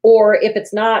 Or if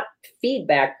it's not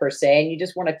feedback per se, and you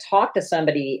just want to talk to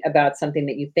somebody about something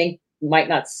that you think might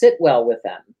not sit well with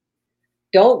them,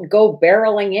 don't go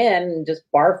barreling in and just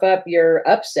barf up your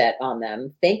upset on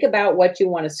them. Think about what you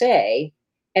want to say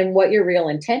and what your real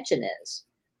intention is.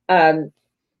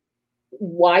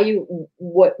 Why you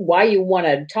want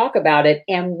to talk about it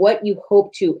and what you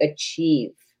hope to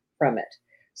achieve from it.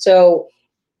 So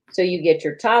you get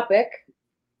your topic,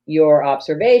 your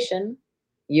observation,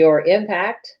 your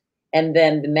impact, and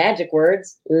then the magic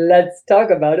words, let's talk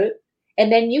about it.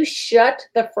 And then you shut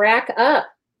the frack up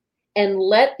and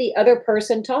let the other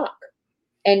person talk.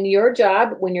 And your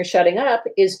job when you're shutting up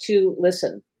is to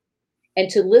listen, and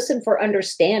to listen for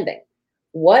understanding.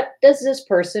 What does this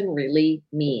person really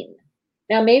mean?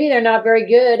 Now, maybe they're not very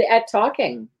good at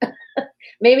talking.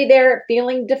 Maybe they're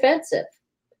feeling defensive.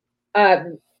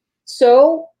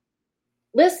 So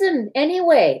listen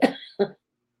anyway.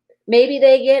 Maybe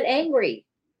they get angry.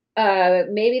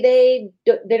 Maybe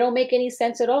they don't make any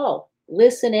sense at all.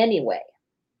 Listen anyway.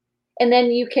 And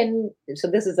then you can, so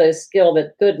this is a skill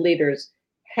that good leaders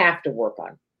have to work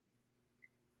on.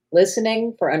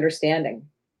 Listening for understanding.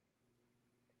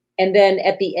 And then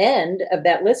at the end of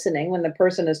that listening, when the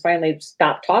person has finally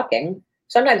stopped talking,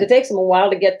 sometimes it takes them a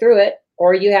while to get through it,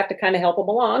 or you have to kind of help them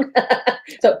along.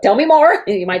 So tell me more,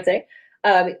 you might say.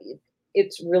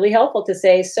 It's really helpful to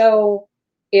say, so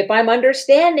if I'm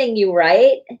understanding you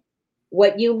right,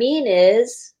 what you mean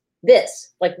is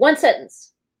this, like one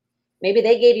sentence. Maybe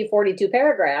they gave you 42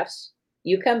 paragraphs.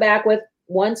 You come back with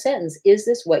one sentence. Is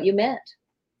this what you meant?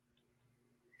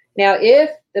 Now,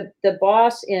 if the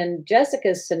boss in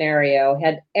Jessica's scenario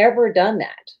had ever done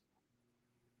that,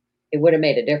 it would have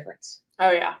made a difference.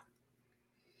 Oh, yeah.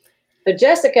 But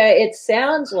Jessica, it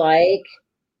sounds like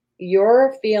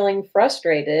you're feeling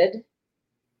frustrated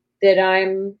that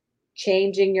I'm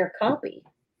changing your copy.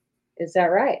 Is that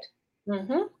right?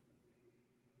 Mm-hmm.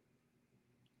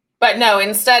 But no,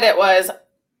 instead it was,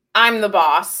 I'm the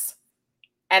boss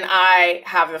and I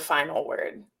have the final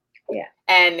word. Yeah.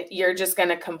 And you're just going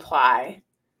to comply.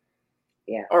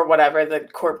 Yeah. Or whatever the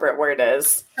corporate word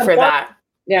is for that.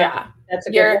 Yeah. That's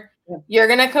a good one. You're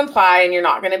going to comply and you're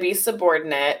not going to be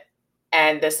subordinate.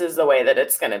 And this is the way that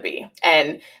it's going to be.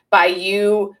 And by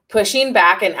you pushing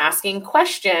back and asking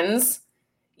questions,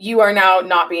 you are now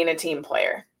not being a team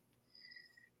player.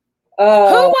 Who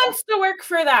wants to work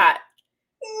for that?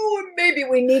 Maybe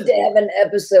we need to have an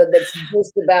episode that's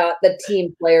just about the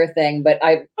team player thing. But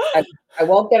I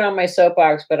won't get on my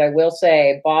soapbox, but I will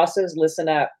say, bosses, listen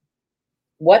up.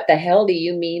 What the hell do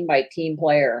you mean by team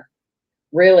player?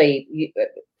 Really,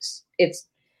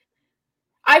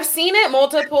 I've seen it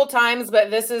multiple times,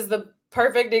 but this is the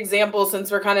perfect example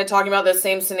since we're kind of talking about the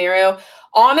same scenario.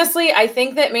 Honestly, I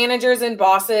think that managers and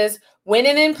bosses, when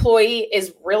an employee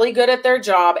is really good at their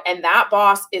job and that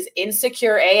boss is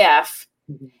insecure AF,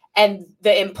 and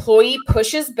the employee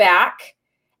pushes back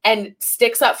and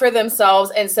sticks up for themselves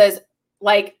and says,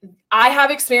 like, I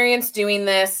have experience doing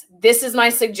this. This is my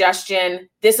suggestion.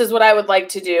 This is what I would like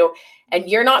to do. And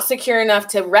you're not secure enough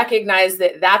to recognize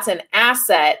that that's an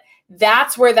asset.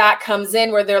 That's where that comes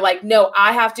in, where they're like, no,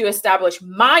 I have to establish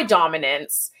my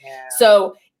dominance. Yeah.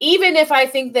 So even if I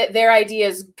think that their idea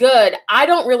is good, I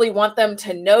don't really want them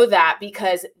to know that,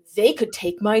 because they could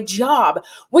take my job,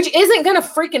 which isn't going to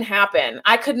freaking happen.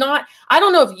 I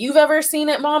don't know if you've ever seen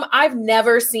it, Mom. I've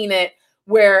never seen it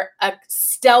where a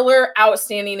stellar,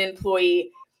 outstanding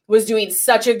employee was doing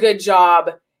such a good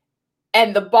job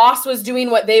and the boss was doing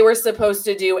what they were supposed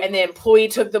to do, and the employee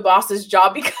took the boss's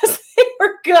job because they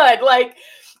were good. Like,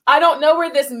 I don't know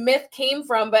where this myth came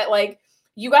from, but like,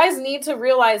 you guys need to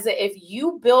realize that if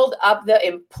you build up the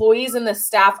employees and the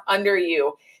staff under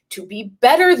you to be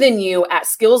better than you at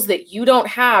skills that you don't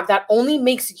have, that only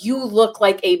makes you look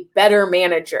like a better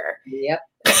manager. Yep.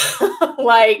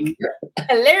 Like,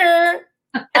 hello.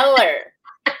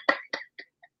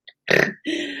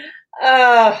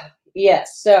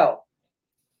 Yes. So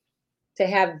to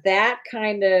have that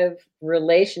kind of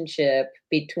relationship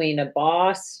between a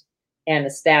boss and a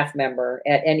staff member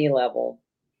at any level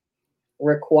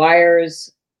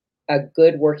requires a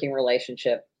good working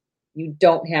relationship. You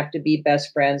don't have to be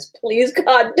best friends. Please,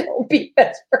 God, don't be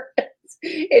best friends.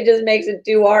 It just makes it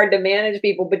too hard to manage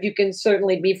people, but you can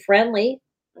certainly be friendly.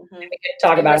 Mm-hmm. We could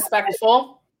talk about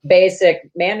respectful,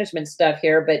 basic management stuff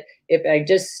here, but if I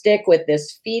just stick with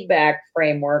this feedback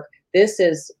framework, this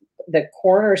is the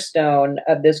cornerstone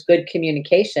of this good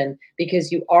communication,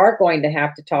 because you are going to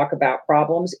have to talk about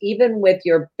problems, even with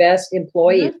your best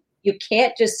employees. Mm-hmm. You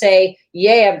can't just say,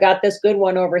 yay, I've got this good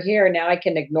one over here, now I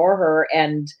can ignore her.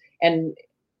 And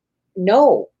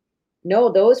no,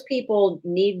 those people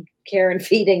need care and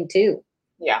feeding too.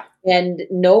 Yeah. And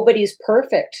nobody's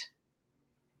perfect.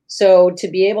 So to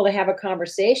be able to have a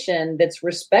conversation that's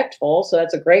respectful, so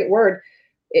that's a great word.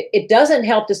 It doesn't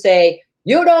help to say,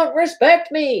 you don't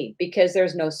respect me, because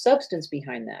there's no substance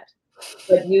behind that.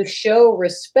 But you show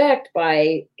respect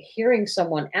by hearing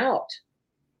someone out,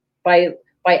 by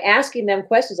asking them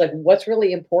questions like, what's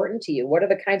really important to you? What are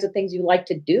the kinds of things you like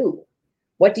to do?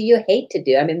 What do you hate to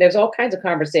do? I mean, there's all kinds of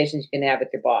conversations you can have with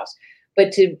your boss,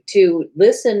 but to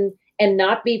listen and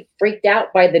not be freaked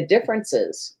out by the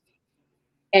differences,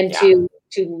 and to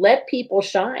let people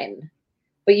shine.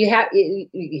 But you have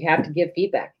to give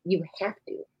feedback. You have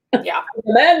to. Yeah.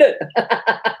 Demand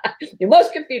it. You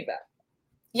must give feedback.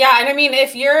 Yeah. And I mean,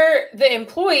 if you're the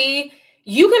employee,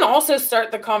 you can also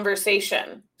start the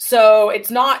conversation. So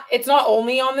it's not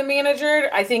only on the manager.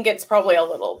 I think it's probably a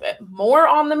little bit more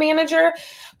on the manager,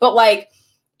 but like,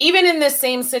 even in this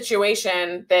same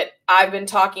situation that I've been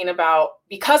talking about,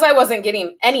 because I wasn't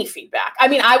getting any feedback. I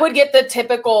mean, I would get the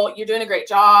typical, you're doing a great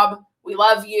job, we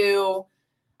love you.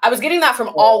 I was getting that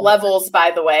from all levels,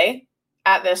 by the way,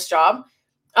 at this job.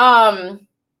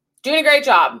 Doing a great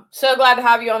job. So glad to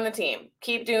have you on the team.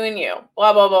 Keep doing you.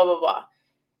 Blah, blah, blah, blah, blah.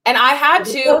 And I had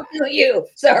to. Don't do you.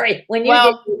 Sorry. When you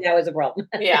did, that was a problem.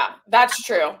 Yeah, that's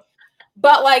true.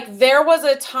 But like, there was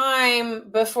a time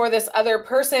before this other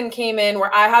person came in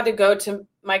where I had to go to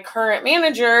my current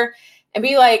manager and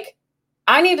be like,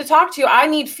 I need to talk to you. I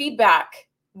need feedback.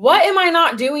 What am I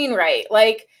not doing right?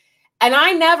 Like, and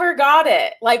I never got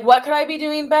it. Like, what could I be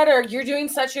doing better? You're doing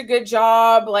such a good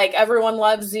job. Like, everyone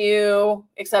loves you,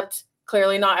 except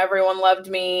clearly not everyone loved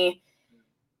me.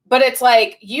 But it's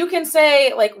like, you can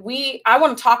say, like, I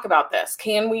want to talk about this.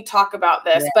 Can we talk about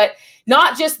this? Yeah. But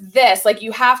not just this. Like,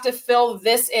 you have to fill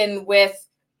this in with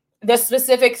the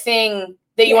specific thing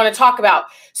that you want to talk about.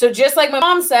 So just like my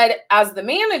mom said, as the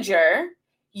manager,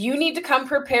 you need to come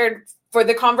prepared for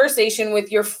the conversation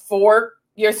with your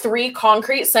 3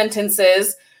 concrete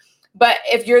sentences. But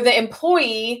if you're the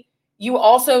employee, you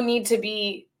also need to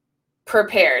be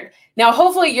prepared. Now,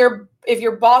 hopefully if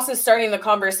your boss is starting the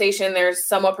conversation, they're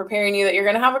somewhat preparing you that you're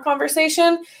going to have a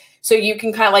conversation. So you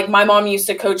can kind of, like, my mom used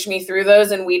to coach me through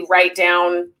those, and we'd write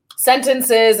down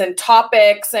sentences and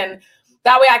topics, and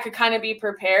that way I could kind of be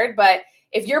prepared. But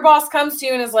if your boss comes to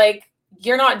you and is like,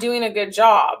 you're not doing a good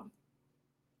job,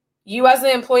 you as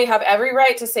the employee have every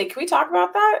right to say, can we talk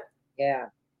about that? Yeah.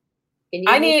 Can you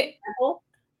I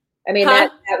mean,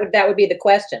 that would be the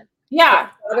question. Yeah.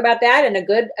 Talk about that, and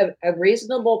a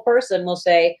reasonable person will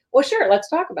say, well, sure, let's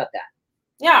talk about that.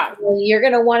 Yeah. You're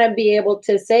going to want to be able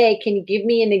to say, can you give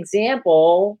me an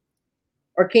example,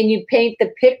 or can you paint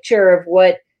the picture of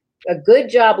what a good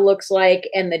job looks like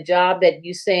and the job that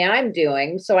you say I'm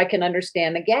doing, so I can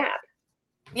understand the gap?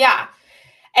 Yeah.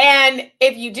 And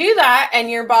if you do that and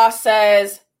your boss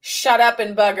says, shut up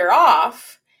and bugger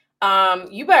off,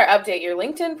 you better update your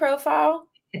LinkedIn profile.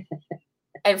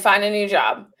 and find a new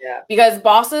job. Yeah. Because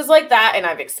bosses like that, and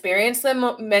I've experienced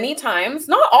them many times,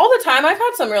 not all the time. I've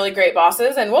had some really great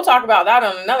bosses, and we'll talk about that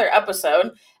on another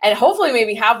episode, and hopefully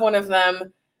maybe have one of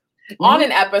them on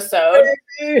an episode.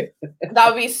 That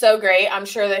would be so great. I'm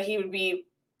sure that he would be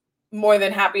more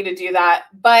than happy to do that.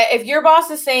 But if your boss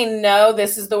is saying, no,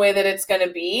 this is the way that it's going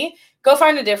to be, go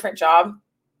find a different job.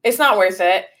 It's not worth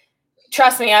it.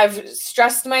 Trust me, I've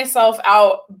stressed myself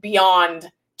out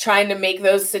beyond trying to make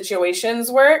those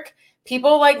situations work.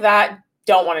 People like that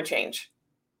don't want to change.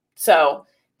 So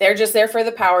they're just there for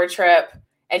the power trip,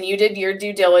 and you did your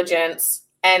due diligence.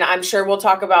 And I'm sure we'll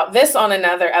talk about this on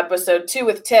another episode too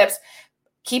with tips.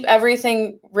 Keep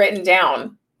everything written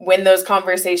down when those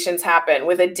conversations happen,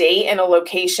 with a date and a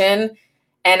location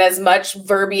and as much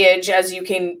verbiage as you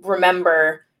can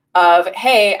remember of,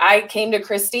 hey, I came to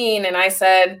Christine and I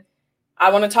said,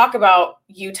 I want to talk about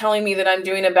you telling me that I'm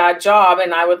doing a bad job,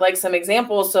 and I would like some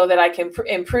examples so that I can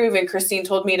improve. And Christine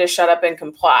told me to shut up and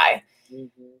comply.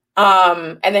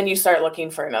 Mm-hmm. And then you start looking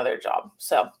for another job.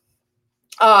 So,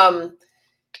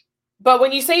 but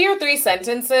when you say your 3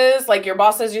 sentences, like your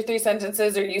boss says your 3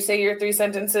 sentences, or you say your 3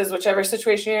 sentences, whichever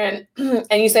situation you're in,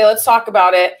 and you say, let's talk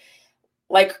about it.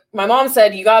 Like my mom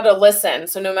said, you got to listen.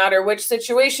 So no matter which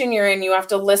situation you're in, you have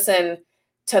to listen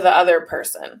to the other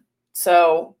person.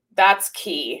 So that's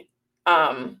key,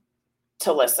 to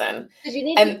listen. Because you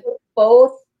need to put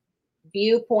both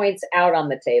viewpoints out on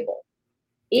the table.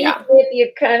 Even if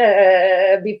you kind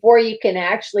of, before you can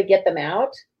actually get them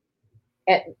out,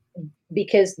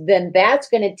 because then that's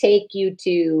going to take you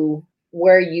to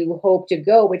where you hope to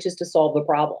go, which is to solve the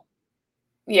problem.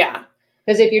 Yeah.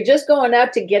 Because if you're just going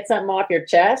up to get something off your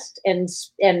chest and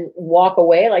walk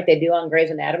away like they do on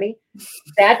Grey's Anatomy,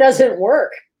 that doesn't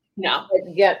work. No. But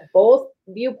you get both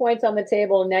viewpoints on the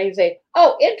table, and now you say,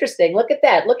 oh, interesting. Look at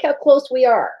that. Look how close we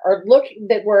are. Or look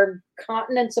that we're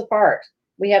continents apart.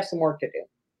 We have some work to do.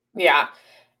 Yeah.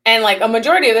 And like a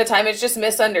majority of the time, it's just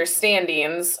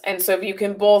misunderstandings. And so if you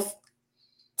can both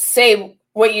say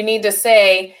what you need to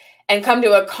say and come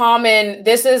to a common,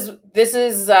 this is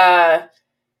the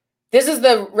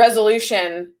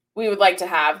resolution we would like to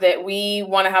have, that we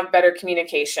want to have better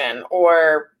communication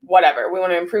or whatever. We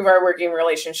want to improve our working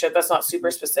relationship. That's not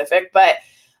super specific, but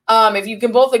if you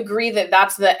can both agree that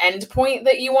that's the end point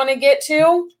that you want to get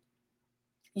to,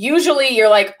 usually you're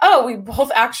like, oh, we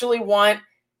both actually want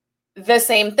the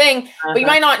same thing, but you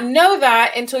might not know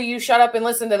that until you shut up and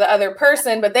listen to the other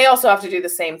person, but they also have to do the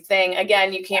same thing.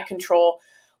 Again, you can't control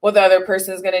what the other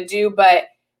person is going to do, but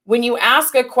when you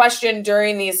ask a question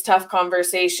during these tough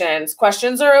conversations,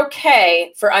 questions are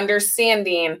okay for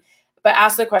understanding, but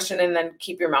ask the question and then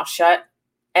keep your mouth shut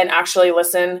and actually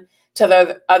listen to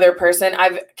the other person.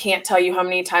 I can't tell you how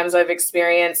many times I've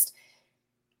experienced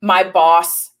my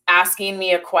boss asking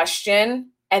me a question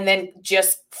and then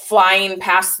just flying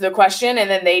past the question, and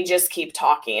then they just keep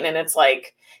talking. And it's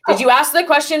like, did you ask the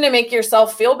question to make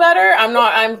yourself feel better?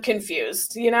 I'm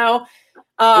confused, you know?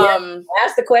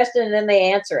 Ask the question and then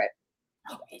they answer it.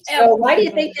 So why do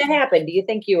you think that happened? Do you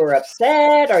think you were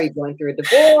upset? Are you going through a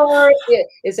divorce?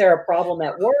 Is there a problem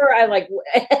at work?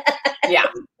 Yeah.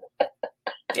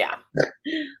 Yeah.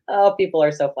 Oh, people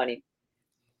are so funny.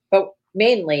 But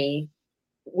mainly,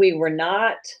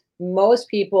 most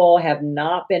people have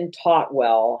not been taught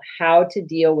well how to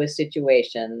deal with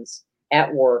situations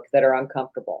at work that are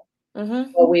uncomfortable.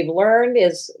 Mm-hmm. What we've learned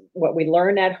is what we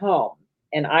learn at home.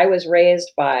 And I was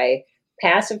raised by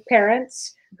passive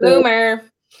parents. Boomer.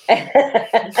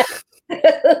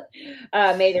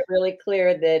 Made it really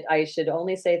clear that I should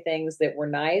only say things that were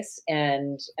nice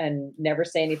and never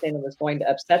say anything that was going to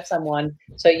upset someone.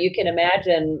 So you can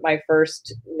imagine my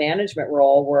first management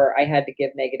role where I had to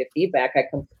give negative feedback. I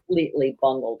completely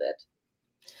bungled it.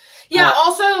 Yeah.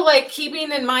 Also, like,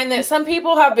 keeping in mind that some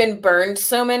people have been burned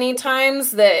so many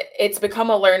times that it's become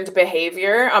a learned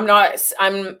behavior. I'm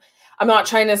not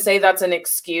trying to say that's an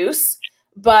excuse,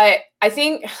 but I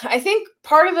think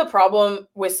part of the problem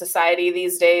with society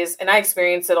these days, and I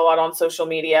experience it a lot on social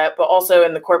media, but also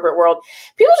in the corporate world,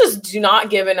 people just do not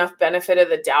give enough benefit of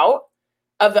the doubt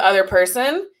of the other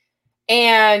person.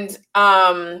 And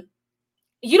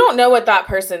you don't know what that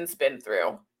person's been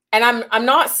through. And I'm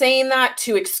not saying that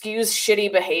to excuse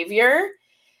shitty behavior,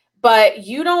 but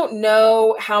you don't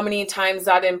know how many times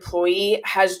that employee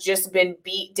has just been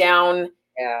beat down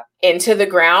into the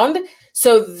ground.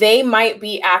 So they might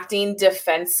be acting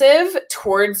defensive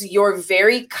towards your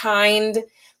very kind,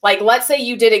 like, let's say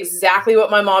you did exactly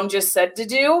what my mom just said to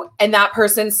do, and that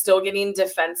person's still getting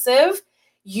defensive.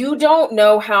 You don't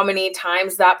know how many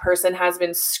times that person has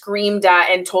been screamed at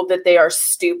and told that they are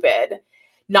stupid.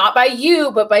 not by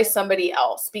you, but by somebody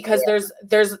else, because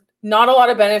there's not a lot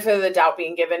of benefit of the doubt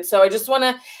being given. So I just want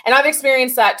to, and I've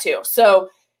experienced that too. So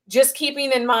just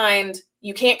keeping in mind,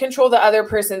 you can't control the other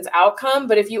person's outcome,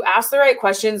 but if you ask the right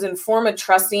questions and form a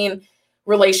trusting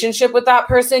relationship with that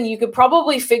person, you could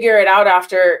probably figure it out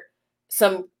after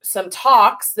some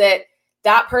talks that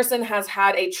person has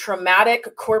had a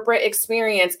traumatic corporate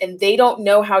experience and they don't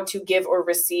know how to give or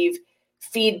receive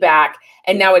feedback.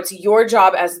 And now it's your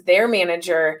job as their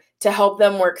manager to help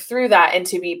them work through that and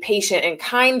to be patient and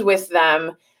kind with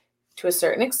them to a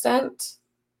certain extent.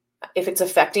 If it's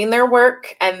affecting their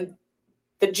work and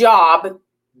the job,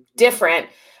 different.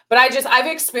 But I've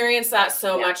experienced that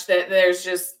so much that there's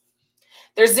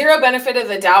zero benefit of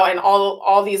the doubt, and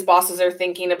all these bosses are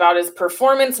thinking about is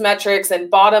performance metrics and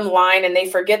bottom line, and they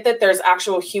forget that there's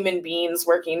actual human beings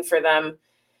working for them.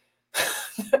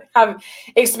 Have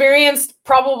experienced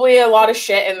probably a lot of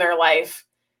shit in their life.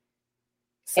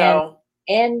 So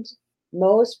and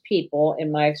most people,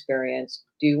 in my experience,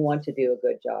 do want to do a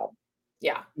good job.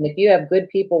 Yeah. And if you have good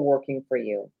people working for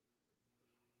you,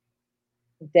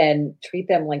 then treat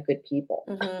them like good people.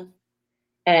 Mm-hmm.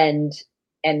 And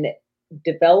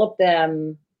develop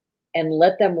them and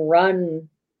let them run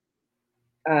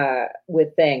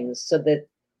with things so that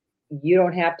you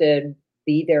don't have to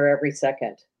be there every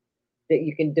second, that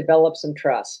you can develop some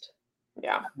trust.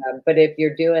 Yeah. But if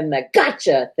you're doing the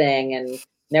gotcha thing and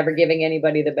never giving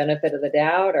anybody the benefit of the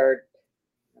doubt or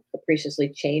capriciously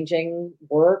changing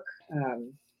work,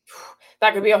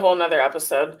 that could be a whole nother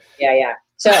episode. Yeah.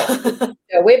 So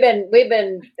we've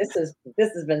been this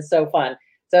has been so fun.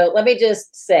 So let me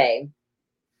just say,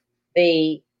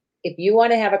 if you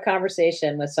want to have a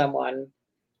conversation with someone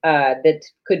that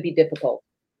could be difficult,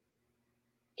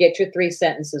 get your 3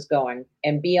 sentences going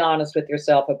and be honest with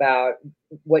yourself about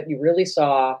what you really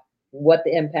saw, what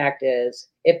the impact is.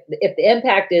 If the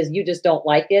impact is you just don't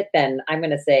like it, then I'm going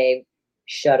to say,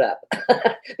 shut up.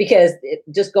 Because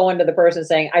just going to the person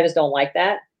saying, I just don't like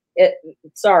that.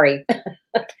 Sorry.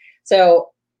 So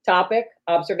topic,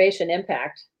 observation,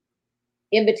 impact,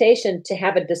 invitation to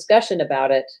have a discussion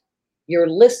about it. You're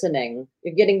listening,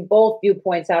 you're getting both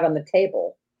viewpoints out on the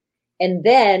table. And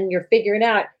then you're figuring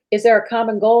out, is there a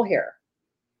common goal here?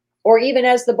 Or even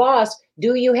as the boss,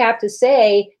 do you have to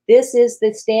say, this is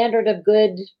the standard of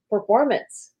good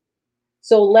performance?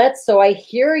 So I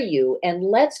hear you and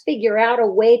let's figure out a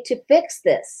way to fix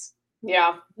this.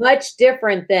 Yeah. Much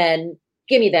different than,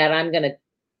 give me that, I'm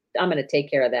going to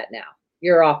take care of that now.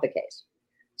 You're off the case.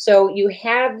 So you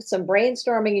have some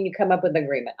brainstorming and you come up with an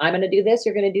agreement. I'm going to do this,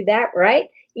 you're going to do that, right?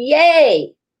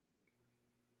 Yay!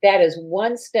 That is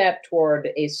one step toward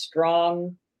a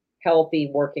strong,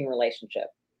 healthy working relationship.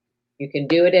 You can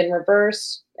do it in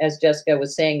reverse, as Jessica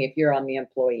was saying, if you're on the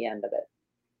employee end of it.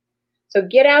 So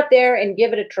get out there and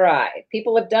give it a try.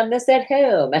 People have done this at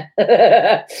home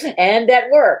and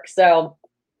at work. So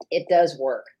it does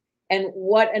work. And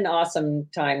what an awesome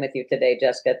time with you today,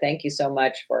 Jessica. Thank you so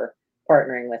much for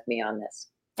partnering with me on this.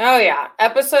 Oh, yeah.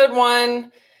 Episode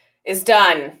 1 is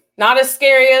done. Not as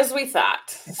scary as we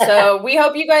thought. So we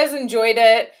hope you guys enjoyed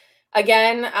it.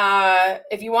 Again,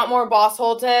 if you want more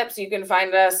Bosshole tips, you can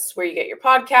find us where you get your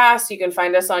podcasts. You can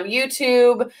find us on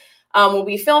YouTube. We'll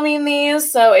be filming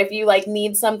these. So if you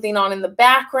need something on in the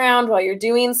background while you're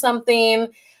doing something,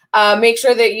 make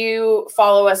sure that you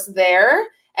follow us there.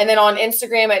 And then on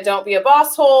Instagram at Don't Be a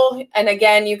Bosshole. And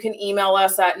again, you can email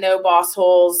us at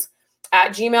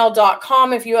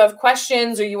nobossholes@gmail.com if you have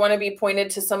questions or you want to be pointed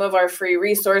to some of our free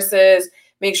resources.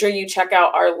 Make sure you check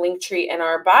out our link tree in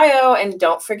our bio. And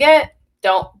don't forget,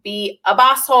 don't be a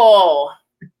bosshole.